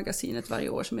Utmagasinet varje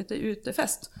år som heter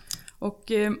Utefest. Och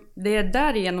det är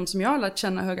därigenom som jag har lärt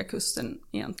känna Höga kusten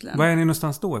egentligen. Var är ni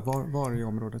någonstans då? Var i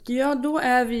området? Ja, då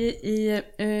är vi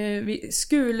i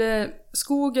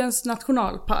Skuleskogens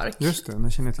nationalpark. Just det,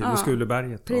 den känner jag till. Vid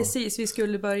Skuleberget. Precis, vid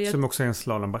Skuleberget. Som också är en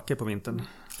slalombacke på vintern.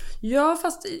 Ja,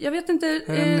 fast jag vet inte,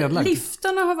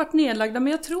 liftarna har varit nedlagda,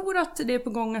 men jag tror att det är på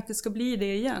gång att det ska bli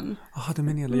det igen. Ja, de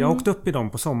är nedlagda. Jag har åkt upp i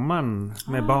dem på sommaren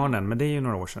med barnen, men det är ju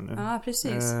några år sedan nu. Ja,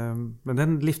 precis. Men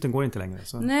den liften går inte längre.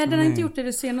 Så. Nej, den har inte gjort det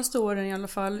de senaste åren i alla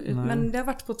fall. Nej. Men det har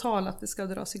varit på tal att det ska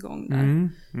dras igång där.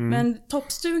 Men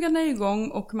toppstugan är igång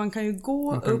och man kan ju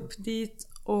gå upp dit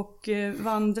och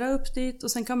vandra upp dit.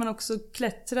 Och sen kan man också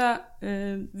klättra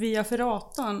via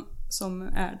Ferratan som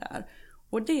är där.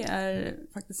 Och det är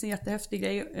faktiskt en jättehäftig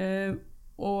grej.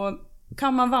 Och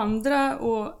kan man vandra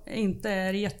och inte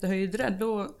är jättehöjdrädd,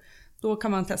 då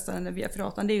kan man testa den där Via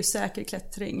Ferratan. Det är ju säker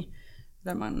klättring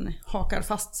där man hakar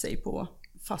fast sig på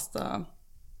fasta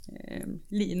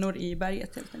linor i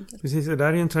berget helt enkelt. Precis, det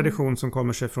där är en tradition som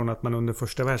kommer sig från att man under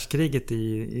första världskriget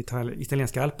i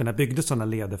italienska alperna byggde sådana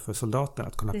leder för soldaterna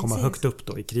att kunna komma högt upp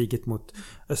då i kriget mot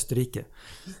Österrike.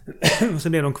 Och så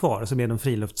blev de kvar och så blev de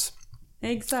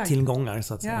friluftstillgångar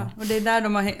så att säga. Och det är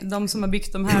där de som har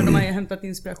byggt de här, de har ju hämtat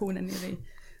inspirationen nere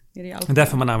i alperna.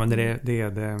 Därför man använder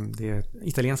det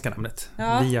italienska namnet.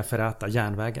 Via Ferrata,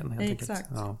 järnvägen helt enkelt.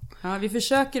 Ja, vi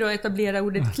försöker då etablera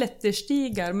ordet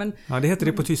klätterstigar. Men, det heter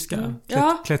det på tyska.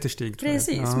 Klätterstig.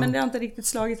 Precis, men det har inte riktigt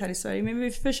slagit här i Sverige. Men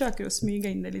vi försöker att smyga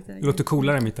in det lite. Det låter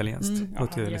coolare med italienskt. Det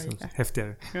låter liksom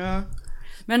häftigare. Ja.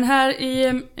 Men här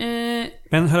i...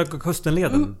 Men Höga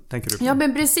Kustenleden tänker du på? Ja,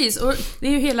 men precis. Och det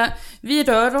är ju vi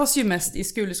rör oss ju mest i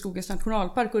Skuleskogens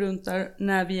nationalpark och runt där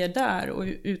när vi är där och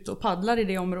ute och paddlar i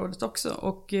det området också.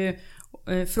 Och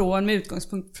med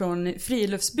utgångspunkt från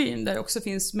friluftsbyn där det också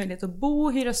finns möjlighet att bo,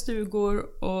 hyra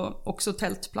stugor och också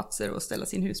tältplatser och ställa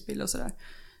sin husbil och sådär.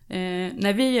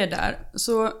 När vi är där.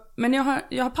 Men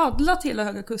jag har paddlat hela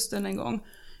Höga Kusten en gång.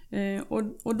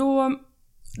 Och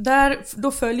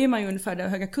då följer man ju ungefär där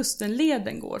Höga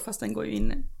Kustenleden går, fast den går ju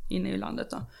in i landet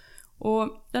då.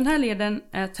 Och den här leden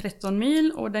är 13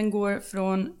 mil och den går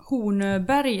från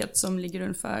Hornöberget som ligger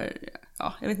ungefär,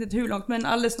 jag vet inte hur långt, men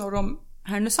alldeles norr om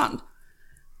Härnösand.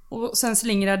 Och sen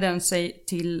slingrar den sig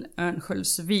till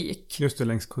Örnsköldsvik. Just det,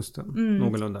 längs kusten,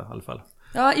 någorlunda i alla fall.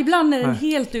 Ja, ibland är den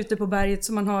helt ute på berget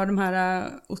så man har de här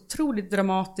otroligt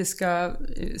dramatiska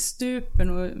stupen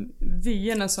och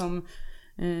vyerna som...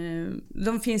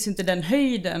 de finns inte den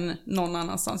höjden någon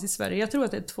annanstans i Sverige. Jag tror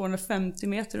att det är 250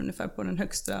 meter ungefär på den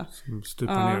högsta.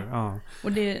 Stupa ner. Ja.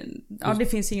 Och det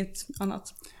finns inget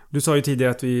annat. Du sa ju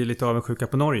tidigare att vi är lite avundsjuka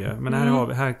på Norge. Men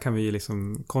här kan vi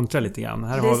liksom kontra lite grann.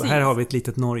 Här har vi ett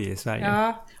litet Norge i Sverige.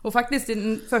 Ja, och faktiskt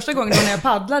första gången när jag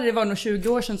paddlade, det var nog 20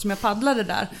 år sedan som jag paddlade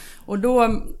där. Och då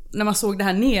när man såg det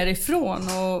här nerifrån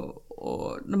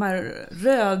och de här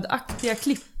rödaktiga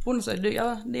klipporna så det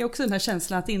är också den här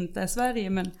känslan att det inte är Sverige,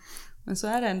 men så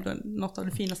är det ändå något av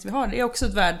det finaste vi har. Det är också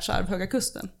ett världsarv, Höga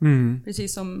Kusten.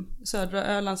 Precis som södra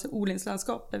Ölands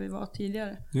odlingslandskap där vi var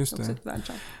tidigare. Just det. Också ett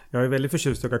världsarv. Jag är väldigt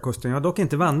förtjust i Höga Kusten. Jag har dock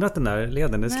inte vandrat den där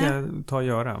leden. Det ska jag ta och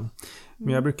göra.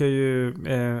 Men jag brukar ju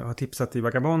ha tipsat i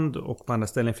Vagabond och på andra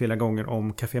ställen flera gånger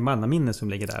om Café Mannaminne som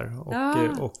ligger där.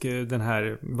 Och den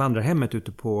här vandrarhemmet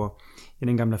ute i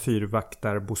den gamla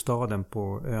fyrvaktarbostaden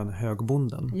på ön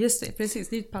Högbonden. Just det, precis.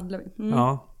 Dit paddlar vi.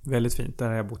 Ja, väldigt fint. Där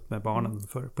har jag bott med barnen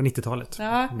på 90-talet.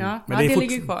 Men det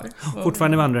ligger kvar.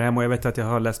 Fortfarande vandrarhem och jag vet att jag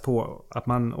har läst på att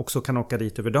man också kan åka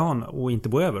dit över dagen och inte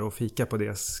bo över och fika på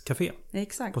deras café.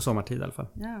 Exakt. På sommartid i alla fall.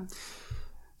 Ja.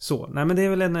 Så, men det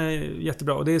är väl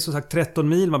jättebra. Och det är som sagt 13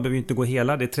 mil, man behöver inte gå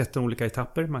hela. Det är 13 olika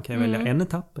etapper. Man kan välja en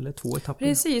etapp eller 2 etapper.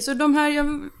 Precis, och de här,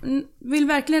 jag vill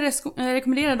verkligen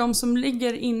rekommendera de som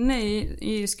ligger inne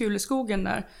i Skuleskogen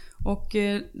där. Och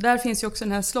där finns ju också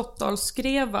den här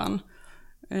Slottdalsskrevan.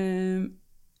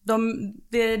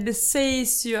 Det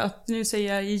sägs ju att, nu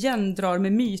säger jag igen, drar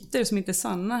med myter som inte är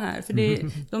sanna här. För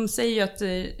de säger ju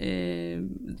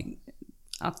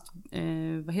att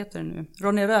vad heter det nu?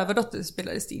 Ronja Rövardotter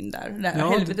spelades in där. Det här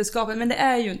helveteskapet. Men det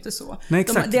är ju inte så. Nej,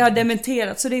 det har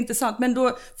dementerats, så det är inte sant. Men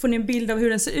då får ni en bild av hur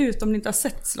den ser ut om ni inte har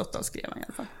sett Slottdalsskrevan i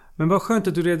alla fall. Men vad skönt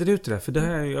att du reder ut det där, för det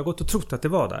här, jag har gått och trott att det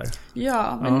var där.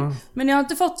 Ja, men jag har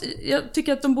inte fått... Jag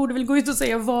tycker att de borde väl gå ut och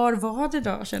säga var var det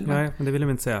då, känner man. Nej, men det vill de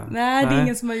inte säga. Nej, det är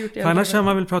ingen som har gjort det. Annars har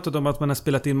man väl pratat om att man har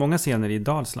spelat in många scener i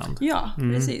Dalsland. Ja,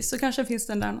 precis. Så kanske finns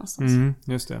den där någonstans.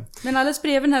 Just det. Men alldeles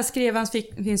bredvid den här skrevan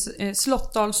finns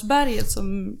Slottdalsberget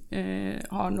som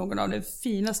har någon av den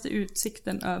finaste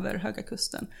utsikten över Höga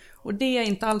Kusten. Och det är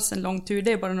inte alls en lång tur.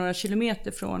 Det är bara några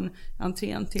kilometer från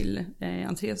entrén till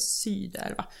entré syd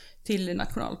där, va? Till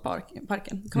nationalparken.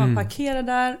 Kan man parkera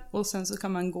där och sen så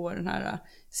kan man gå den här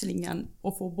slingan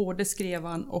och få både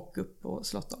skrevan och upp på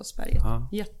Slottdalsberget.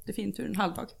 Jättefin tur, en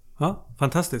halvdag. Ja,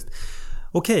 fantastiskt.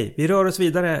 Okej, vi rör oss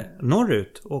vidare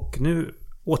norrut och nu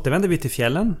återvänder vi till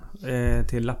fjällen,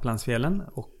 till Lapplandsfjällen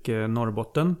och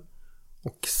Norrbotten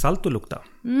och Saltolukta.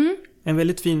 En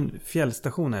väldigt fin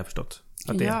fjällstation har jag förstått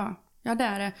att det är. Ja, det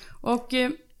är det. Och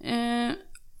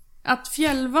att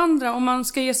fjällvandra, om man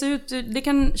ska ge sig ut, det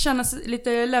kan kännas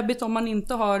lite läbbigt om man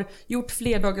inte har gjort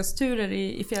flerdagarsturer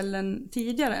i fjällen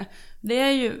tidigare. Det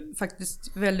är ju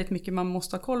faktiskt väldigt mycket man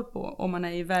måste ha koll på om man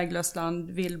är i väglöst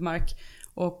land, vildmark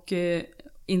och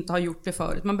inte har gjort det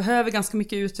förut. Man behöver ganska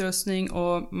mycket utrustning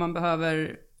och man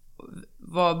behöver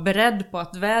vara beredd på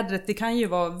att vädret, det kan ju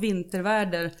vara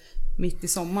vinterväder mitt i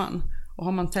sommaren.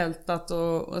 har man tältat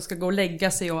och ska gå och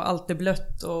lägga sig och allt är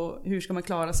blött och hur ska man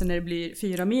klara sig när det blir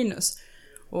 4 minus.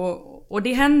 Och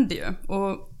det händer ju.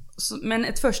 Men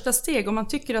ett första steg, om man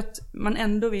tycker att man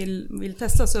ändå vill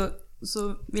testa,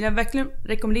 så vill jag verkligen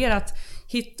rekommendera att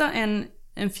hitta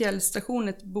en fjällstation,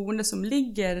 ett boende som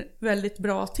ligger väldigt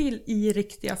bra till i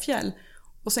riktiga fjäll.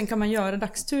 Och sen kan man göra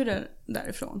dagsturer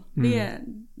därifrån.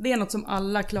 Det är något som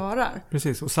alla klarar.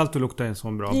 Precis, och Saltoluokta är en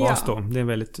sån bra bas då. Det är en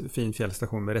väldigt fin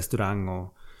fjällstation med restaurang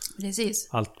och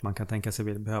allt man kan tänka sig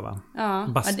vill behöva.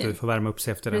 Bastu för att värma upp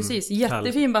sig efter precis,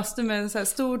 jättefin bastu med så här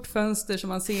stort fönster som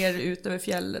man ser ut över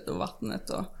fjället och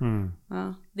vattnet.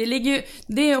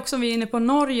 Det är också, vi är inne på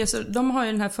Norge, så de har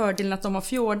ju den här fördelen att de har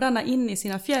fjordarna in i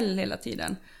sina fjäll hela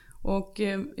tiden. Och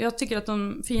jag tycker att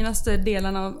de finaste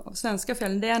delarna av svenska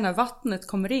fjällen, det är när vattnet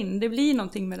kommer in. Det blir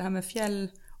någonting med det här med fjäll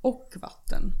och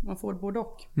vatten. Man får både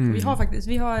och.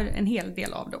 Vi har en hel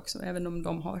del av det också, även om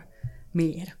de har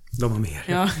mer. De har mer.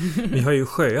 Ja. Vi har ju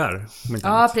sjöar.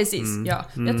 Ja, precis.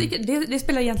 Jag tycker det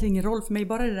spelar egentligen ingen roll för mig,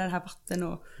 bara det här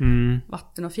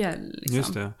vatten och fjäll. Liksom.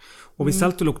 Just det. Och vid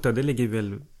Saltoluokta, det ligger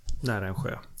väl nära en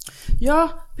sjö? Ja,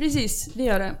 precis, det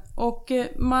gör det. Och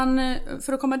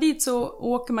för att komma dit så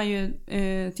åker man ju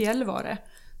till Gällivare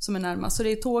som är närmast. Så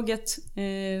det är tåget,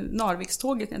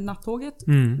 Narvikståget, nattåget,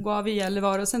 går av i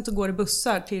Gällivare och sen så går det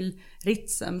bussar till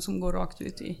Ritsem som går rakt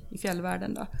ut i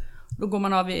fjällvärlden då. Då går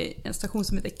man av i en station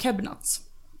som heter Kebnats.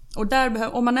 Och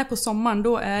där om man är på sommaren,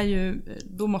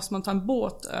 då måste man ta en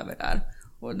båt över där.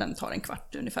 Och den tar en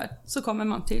kvart ungefär. Så kommer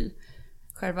man till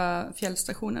själva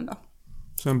fjällstationen då.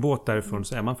 Så en båt därifrån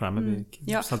så är man framme vid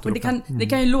Saltoluokta. Det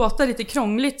kan ju låta lite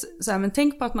krångligt så här, men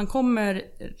tänk på att man kommer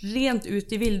rent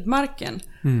ut i vildmarken.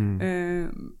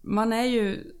 Man är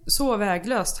ju så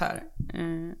väglöst här.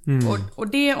 Och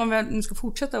det, om vi nu ska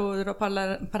fortsätta och dra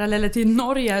paralleller till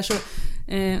Norge här,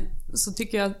 så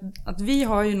tycker jag att vi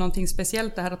har ju någonting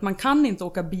speciellt det här, att man kan inte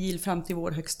åka bil fram till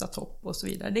vår högsta topp och så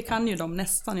vidare. Det kan ju de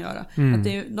nästan göra. Att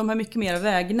de har mycket mer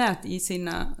vägnät i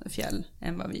sina fjäll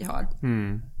än vad vi har.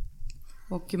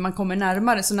 Och man kommer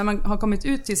närmare. Så när man har kommit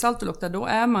ut till Saltoluokta, då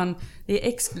det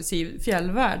är exklusiv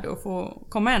fjällvärld att få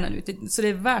komma ända ut. Så det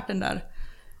är värt den där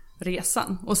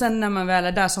resan. Och sen när man väl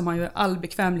är där så har man ju all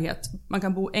bekvämlighet. Man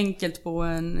kan bo enkelt på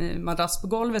en madrass på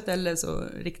golvet eller så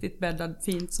riktigt bäddad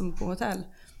fint som på hotell.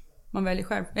 Man väljer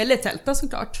själv. Eller tälta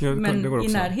såklart. Ja, men i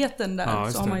närheten där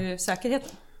så har man ju säkerheten.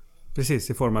 Precis,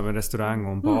 i form av en restaurang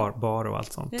och en bar och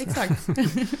allt sånt. Ja, exakt.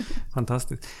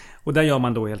 Fantastiskt. Och där gör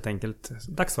man då helt enkelt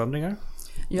dagsvandringar?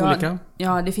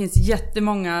 Ja, det finns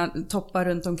jättemånga toppar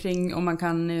runt omkring och man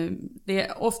kan... Det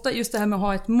är ofta just det här med att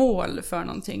ha ett mål för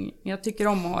någonting. Jag tycker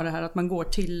om att ha det här att man går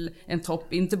till en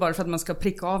topp, inte bara för att man ska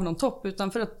pricka av någon topp,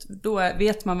 utan för att då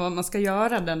vet man vad man ska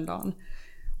göra den dagen.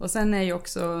 Och sen är ju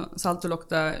också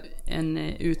Saltoluokta en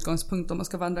utgångspunkt om man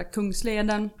ska vandra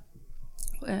Kungsleden,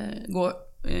 gå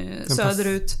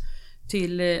söderut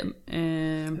till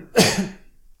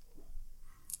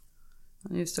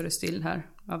nu står det still här.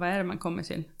 Ja, vad är det man kommer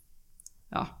till?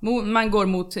 Ja, man går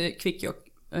mot Kvikkjokk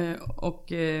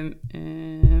och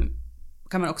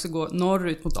kan man också gå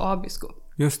norrut mot Abisko.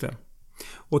 Just det.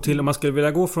 Och om man skulle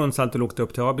vilja gå från Saltoluokta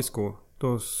upp till Abisko,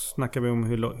 då snackar vi om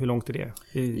hur långt är det?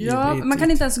 Man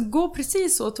kan inte ens gå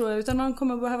precis så, tror jag, utan man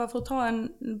kommer behöva få ta en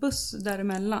buss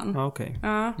däremellan. Okej.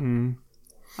 Ja.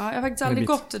 Ja, jag har faktiskt aldrig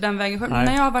gått den vägen.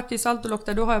 När jag har varit i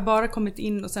Saltoluokta, då har jag bara kommit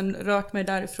in och sen rört mig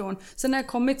därifrån. Sen har jag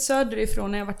kommit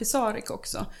söderifrån när jag har varit i Sarek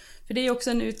också. För det är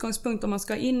också en utgångspunkt om man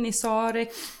ska in i Sarek.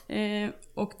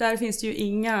 Och där finns det ju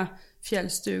inga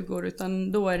fjällstugor,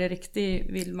 utan då är det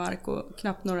riktig vildmark och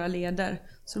knappt några leder.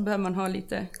 Så då behöver man ha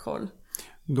lite koll.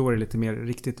 Då är det lite mer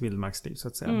riktigt vildmarksliv så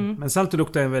att säga. Men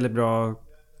Saltoluokta är en väldigt bra,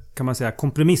 kan man säga,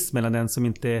 kompromiss mellan den som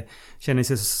inte känner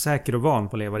sig så säker och van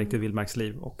på att leva riktigt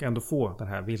vildmarksliv och ändå få den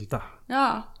här vilda.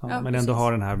 Men ändå precis.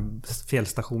 ha den här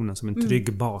fjällstationen som en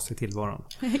trygg bas i tillvaron.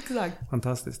 Exakt.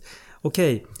 Fantastiskt.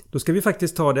 Okej, då ska vi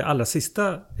faktiskt ta det allra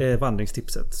sista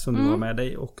vandringstipset som du har med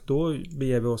dig, och då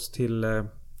beger vi oss till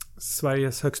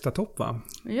Sveriges högsta topp, va?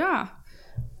 Ja.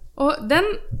 Och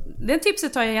den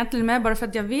tipset tar jag egentligen med bara för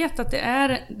att jag vet att det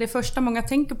är det första många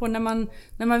tänker på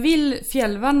när man vill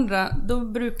fjällvandra. Då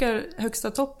brukar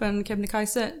högsta toppen,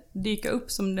 Kebnekaise, dyka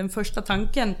upp som den första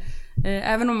tanken,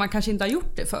 även om man kanske inte har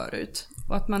gjort det förut.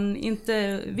 Och att man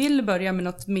inte vill börja med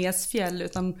något mesfjäll,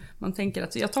 utan man tänker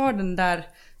att jag tar den där,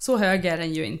 så hög är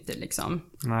den ju inte liksom.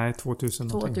 Nej,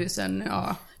 2000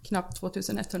 ja, knappt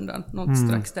 2100, något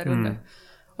strax där under.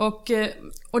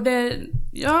 Och det,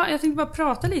 jag tänkte bara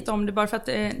prata lite om det, bara för att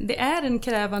det är en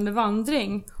krävande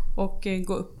vandring och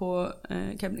gå upp på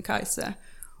Kebnekaise.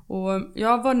 Och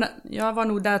jag var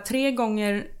nog där 3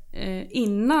 gånger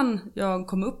innan jag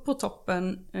kom upp på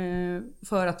toppen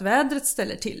för att vädret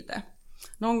ställer till det.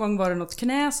 Någon gång var det något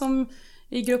knä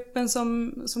i gruppen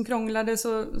som krånglade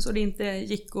så det inte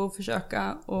gick att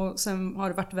försöka, och sen har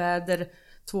det varit väder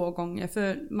 2 gånger.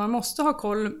 För man måste ha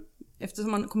koll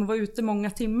eftersom man kommer vara ute många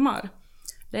timmar.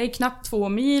 Det är knappt 2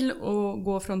 mil och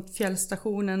gå från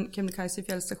fjällstationen, Kebnekaise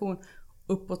fjällstation,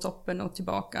 upp på toppen och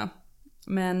tillbaka.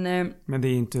 Men det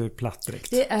är inte platt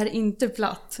direkt. Det är inte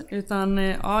platt, utan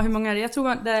hur många är det? Jag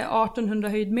tror det är 1800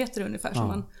 höjdmeter ungefär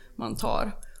som man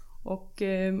tar. Och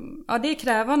det är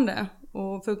krävande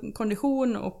och för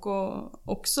kondition och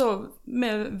också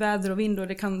med väder och vind, och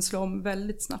det kan slå om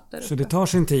väldigt snabbt där uppe. Så det tar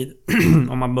sin tid.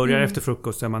 Om man börjar efter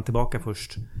frukost så är man tillbaka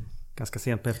först ganska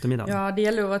sent på eftermiddagen. Ja, det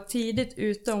gäller att vara tidigt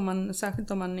ute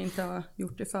särskilt om man inte har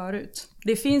gjort det förut.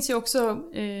 Det finns ju också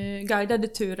guidade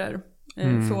turer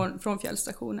från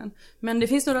fjällstationen. Men det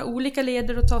finns några olika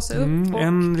leder att ta sig upp.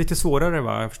 En lite svårare,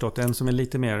 va? Jag har förstått. En som är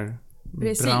lite mer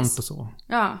brant och så.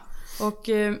 Ja, och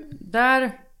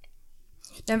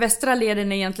den västra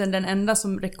leden är egentligen den enda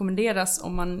som rekommenderas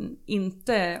om man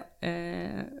inte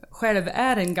själv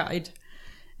är en guide.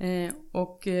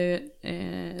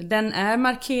 Den är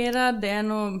markerad, det är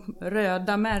några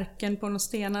röda märken på några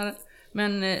stenar,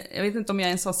 men jag vet inte om jag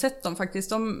ens har sett dem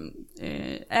faktiskt.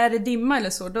 Är det dimma eller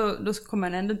så, då kommer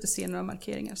man ändå inte se några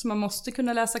markeringar. Så man måste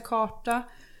kunna läsa karta,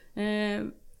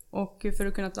 och för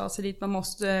att kunna ta sig dit man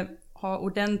måste ha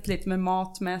ordentligt med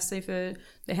mat med sig, för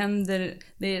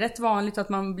det är rätt vanligt att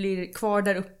man blir kvar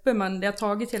där uppe, det har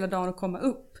tagit hela dagen att komma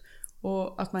upp.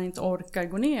 Och att man inte orkar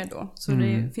gå ner då. Så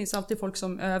det finns alltid folk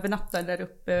som övernattar där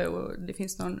uppe, och det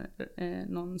finns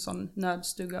någon sån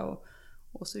nödstuga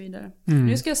och så vidare.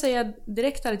 Nu ska jag säga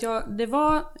direkt här att det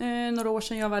var några år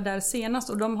sedan jag var där senast,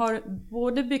 och de har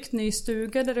både byggt ny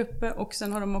stuga där uppe, och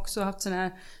sen har de också haft såna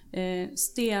här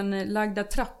stenlagda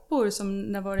trappor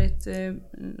som det har varit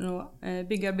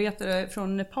byggarbetare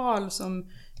från Nepal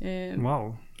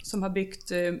som har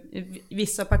byggt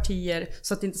vissa partier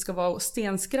så att det inte ska vara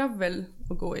stenskravel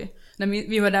att gå i.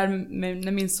 Vi var där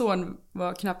när min son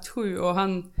var knappt 7, och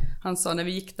han sa när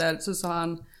vi gick där, så sa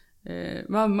han: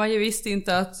 mamma, jag visste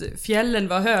inte att fjällen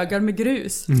var högar med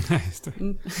grus. Nej, just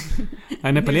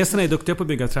det. Nepaleserna är duktiga på att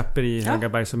bygga trappor i höga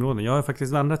bergsområden. Jag har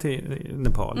faktiskt vandrat till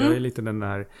Nepal. Jag är lite den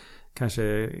där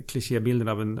kanske klichébilden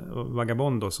av en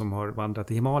vagabond då, som har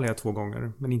vandrat i Himalaya 2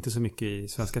 gånger, men inte så mycket i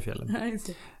svenska fjällen.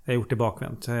 Jag har gjort det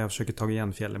bakvänt. Jag försöker ta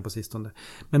igen fjällen på sistone.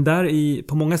 Men där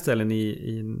på många ställen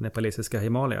i nepalesiska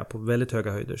Himalaya, på väldigt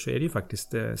höga höjder, så är det ju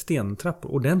faktiskt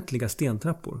stentrappor, ordentliga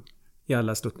stentrappor i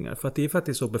alla sluttningar, för att det är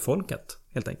faktiskt så befolkat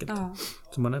helt enkelt.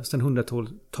 Så man har sedan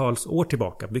hundratals år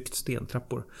tillbaka byggt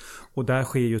stentrappor, och där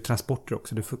sker ju transporter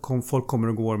också. Folk kommer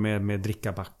och går med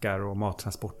drickabackar och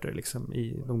mattransporter liksom.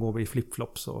 De går i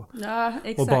flipflops och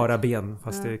bara ben,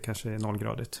 fast det kanske är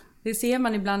 0-gradigt. Det ser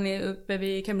man ibland uppe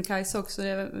vid Kebnekaise också.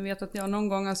 Jag vet att jag någon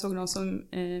gång såg någon som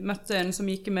mötte en som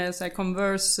gick med så här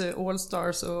Converse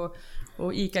All-Stars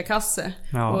och Ica-kasse.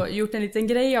 Och gjort en liten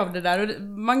grej av det där. Och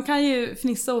man kan ju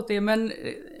fnissa åt det, men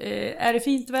är det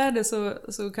fint väder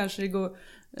så kanske det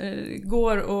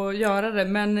går att göra det.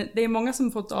 Men det är många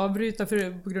som fått avbryta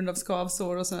på grund av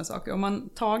skavsår och sådana saker. Om man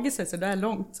tagit sig så där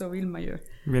långt så vill man ju...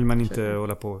 Vill man inte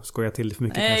hålla på och skoja till för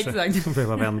mycket kanske. Exakt.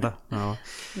 Behöva vända. Ja.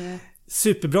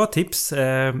 Superbra tips.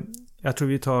 Jag tror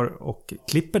vi tar och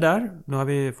klipper där. Nu har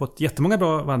vi fått jättemånga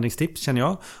bra vandringstips, känner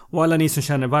jag. Och alla ni som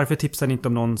känner, varför tipsar ni inte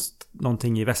om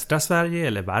någonting i västra Sverige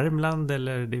eller Värmland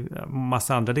eller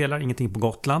massa andra delar, ingenting på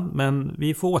Gotland. Men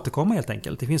vi får återkomma helt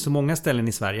enkelt. Det finns så många ställen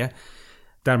i Sverige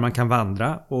där man kan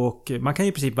vandra, och man kan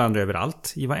i princip vandra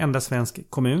överallt. I varenda svensk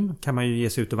kommun kan man ju ge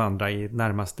sig ut och vandra i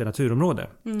närmaste naturområde.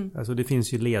 Alltså det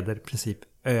finns ju leder i princip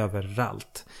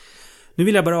överallt. Nu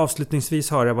vill jag bara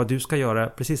avslutningsvis höra vad du ska göra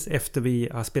precis efter vi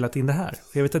har spelat in det här.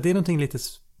 För jag vet att det är någonting lite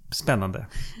spännande.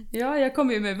 Ja, jag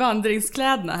kommer ju med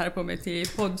vandringskläderna här på mig till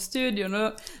poddstudion.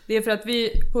 Och det är för att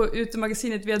vi på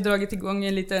Utemagasinet vi har dragit igång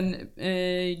en liten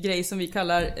grej som vi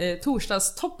kallar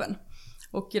torsdagstoppen.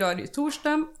 Och idag är det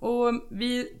torsdag, och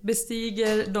vi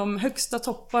bestiger de högsta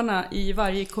topparna i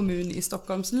varje kommun i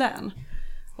Stockholms län.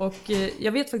 Och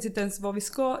jag vet faktiskt inte ens vad vi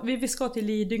ska. Vi ska till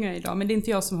Lidingö idag, men det är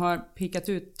inte jag som har pikat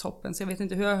ut toppen, så jag vet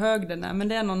inte hur hög den är. Men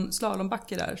det är någon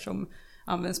slalombacke där som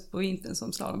används på vintern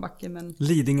som slalombacke. Men...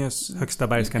 Lidingös högsta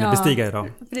berg ska ni bestiga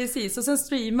idag. Precis, och sen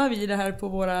streamar vi det här på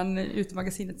våran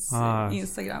Utemagasinets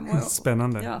Instagram. Och,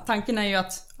 spännande. Ja, tanken är ju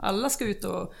att alla ska ut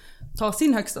och ta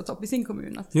sin högsta topp i sin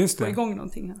kommun. Att just det. Få igång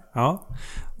någonting här. Ja,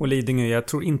 och Lidingö, jag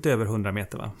tror inte över 100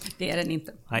 meter, va? Det är den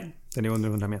inte. Nej, den är under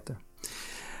 100 meter.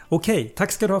 Okej,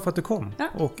 tack ska du ha för att du kom. Ja,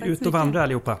 och ut och vandra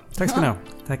allihopa. Tack ska ni ha.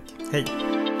 Tack, hej.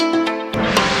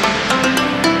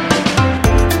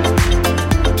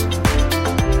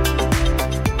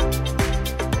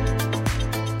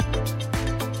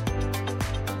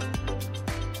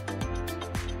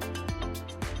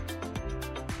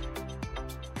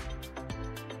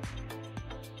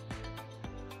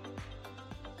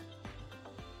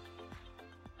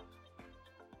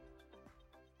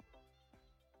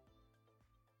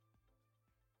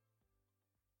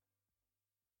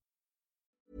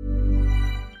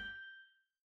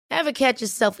 Ever catch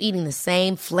yourself eating the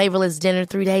same flavorless dinner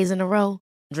 3 days in a row?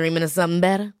 Dreaming of something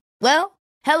better? Well,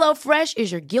 HelloFresh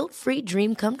is your guilt-free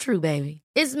dream come true, baby.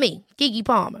 It's me, Keke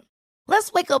Palmer.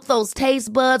 Let's wake up those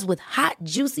taste buds with hot,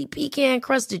 juicy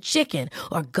pecan-crusted chicken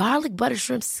or garlic butter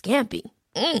shrimp scampi.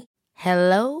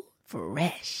 Hello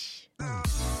Fresh.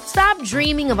 Stop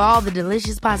dreaming of all the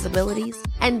delicious possibilities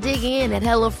and dig in at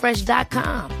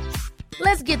HelloFresh.com.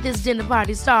 Let's get this dinner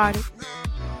party started.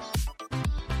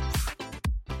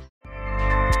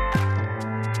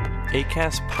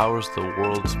 Acast powers the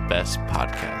world's best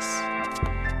podcasts.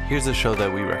 Here's a show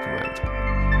that we recommend.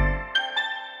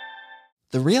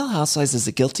 The Real Housewives is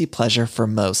a guilty pleasure for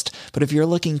most, but if you're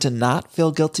looking to not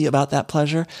feel guilty about that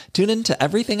pleasure, tune in to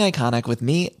Everything Iconic with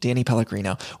me, Danny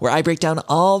Pellegrino, where I break down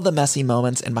all the messy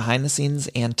moments and behind-the-scenes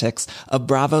antics of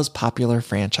Bravo's popular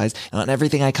franchise. And on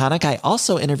Everything Iconic, I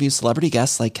also interview celebrity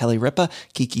guests like Kelly Ripa,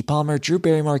 Keke Palmer, Drew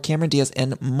Barrymore, Cameron Diaz,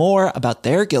 and more about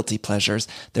their guilty pleasures,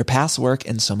 their past work,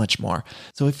 and so much more.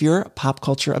 So if you're pop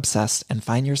culture obsessed and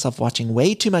find yourself watching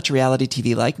way too much reality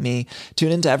TV like me,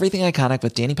 tune in to Everything Iconic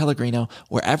with Danny Pellegrino,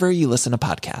 wherever you listen to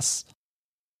podcasts.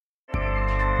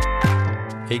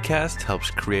 Acast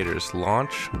helps creators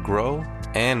launch, grow,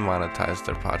 and monetize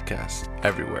their podcasts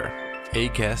everywhere.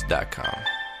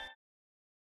 Acast.com.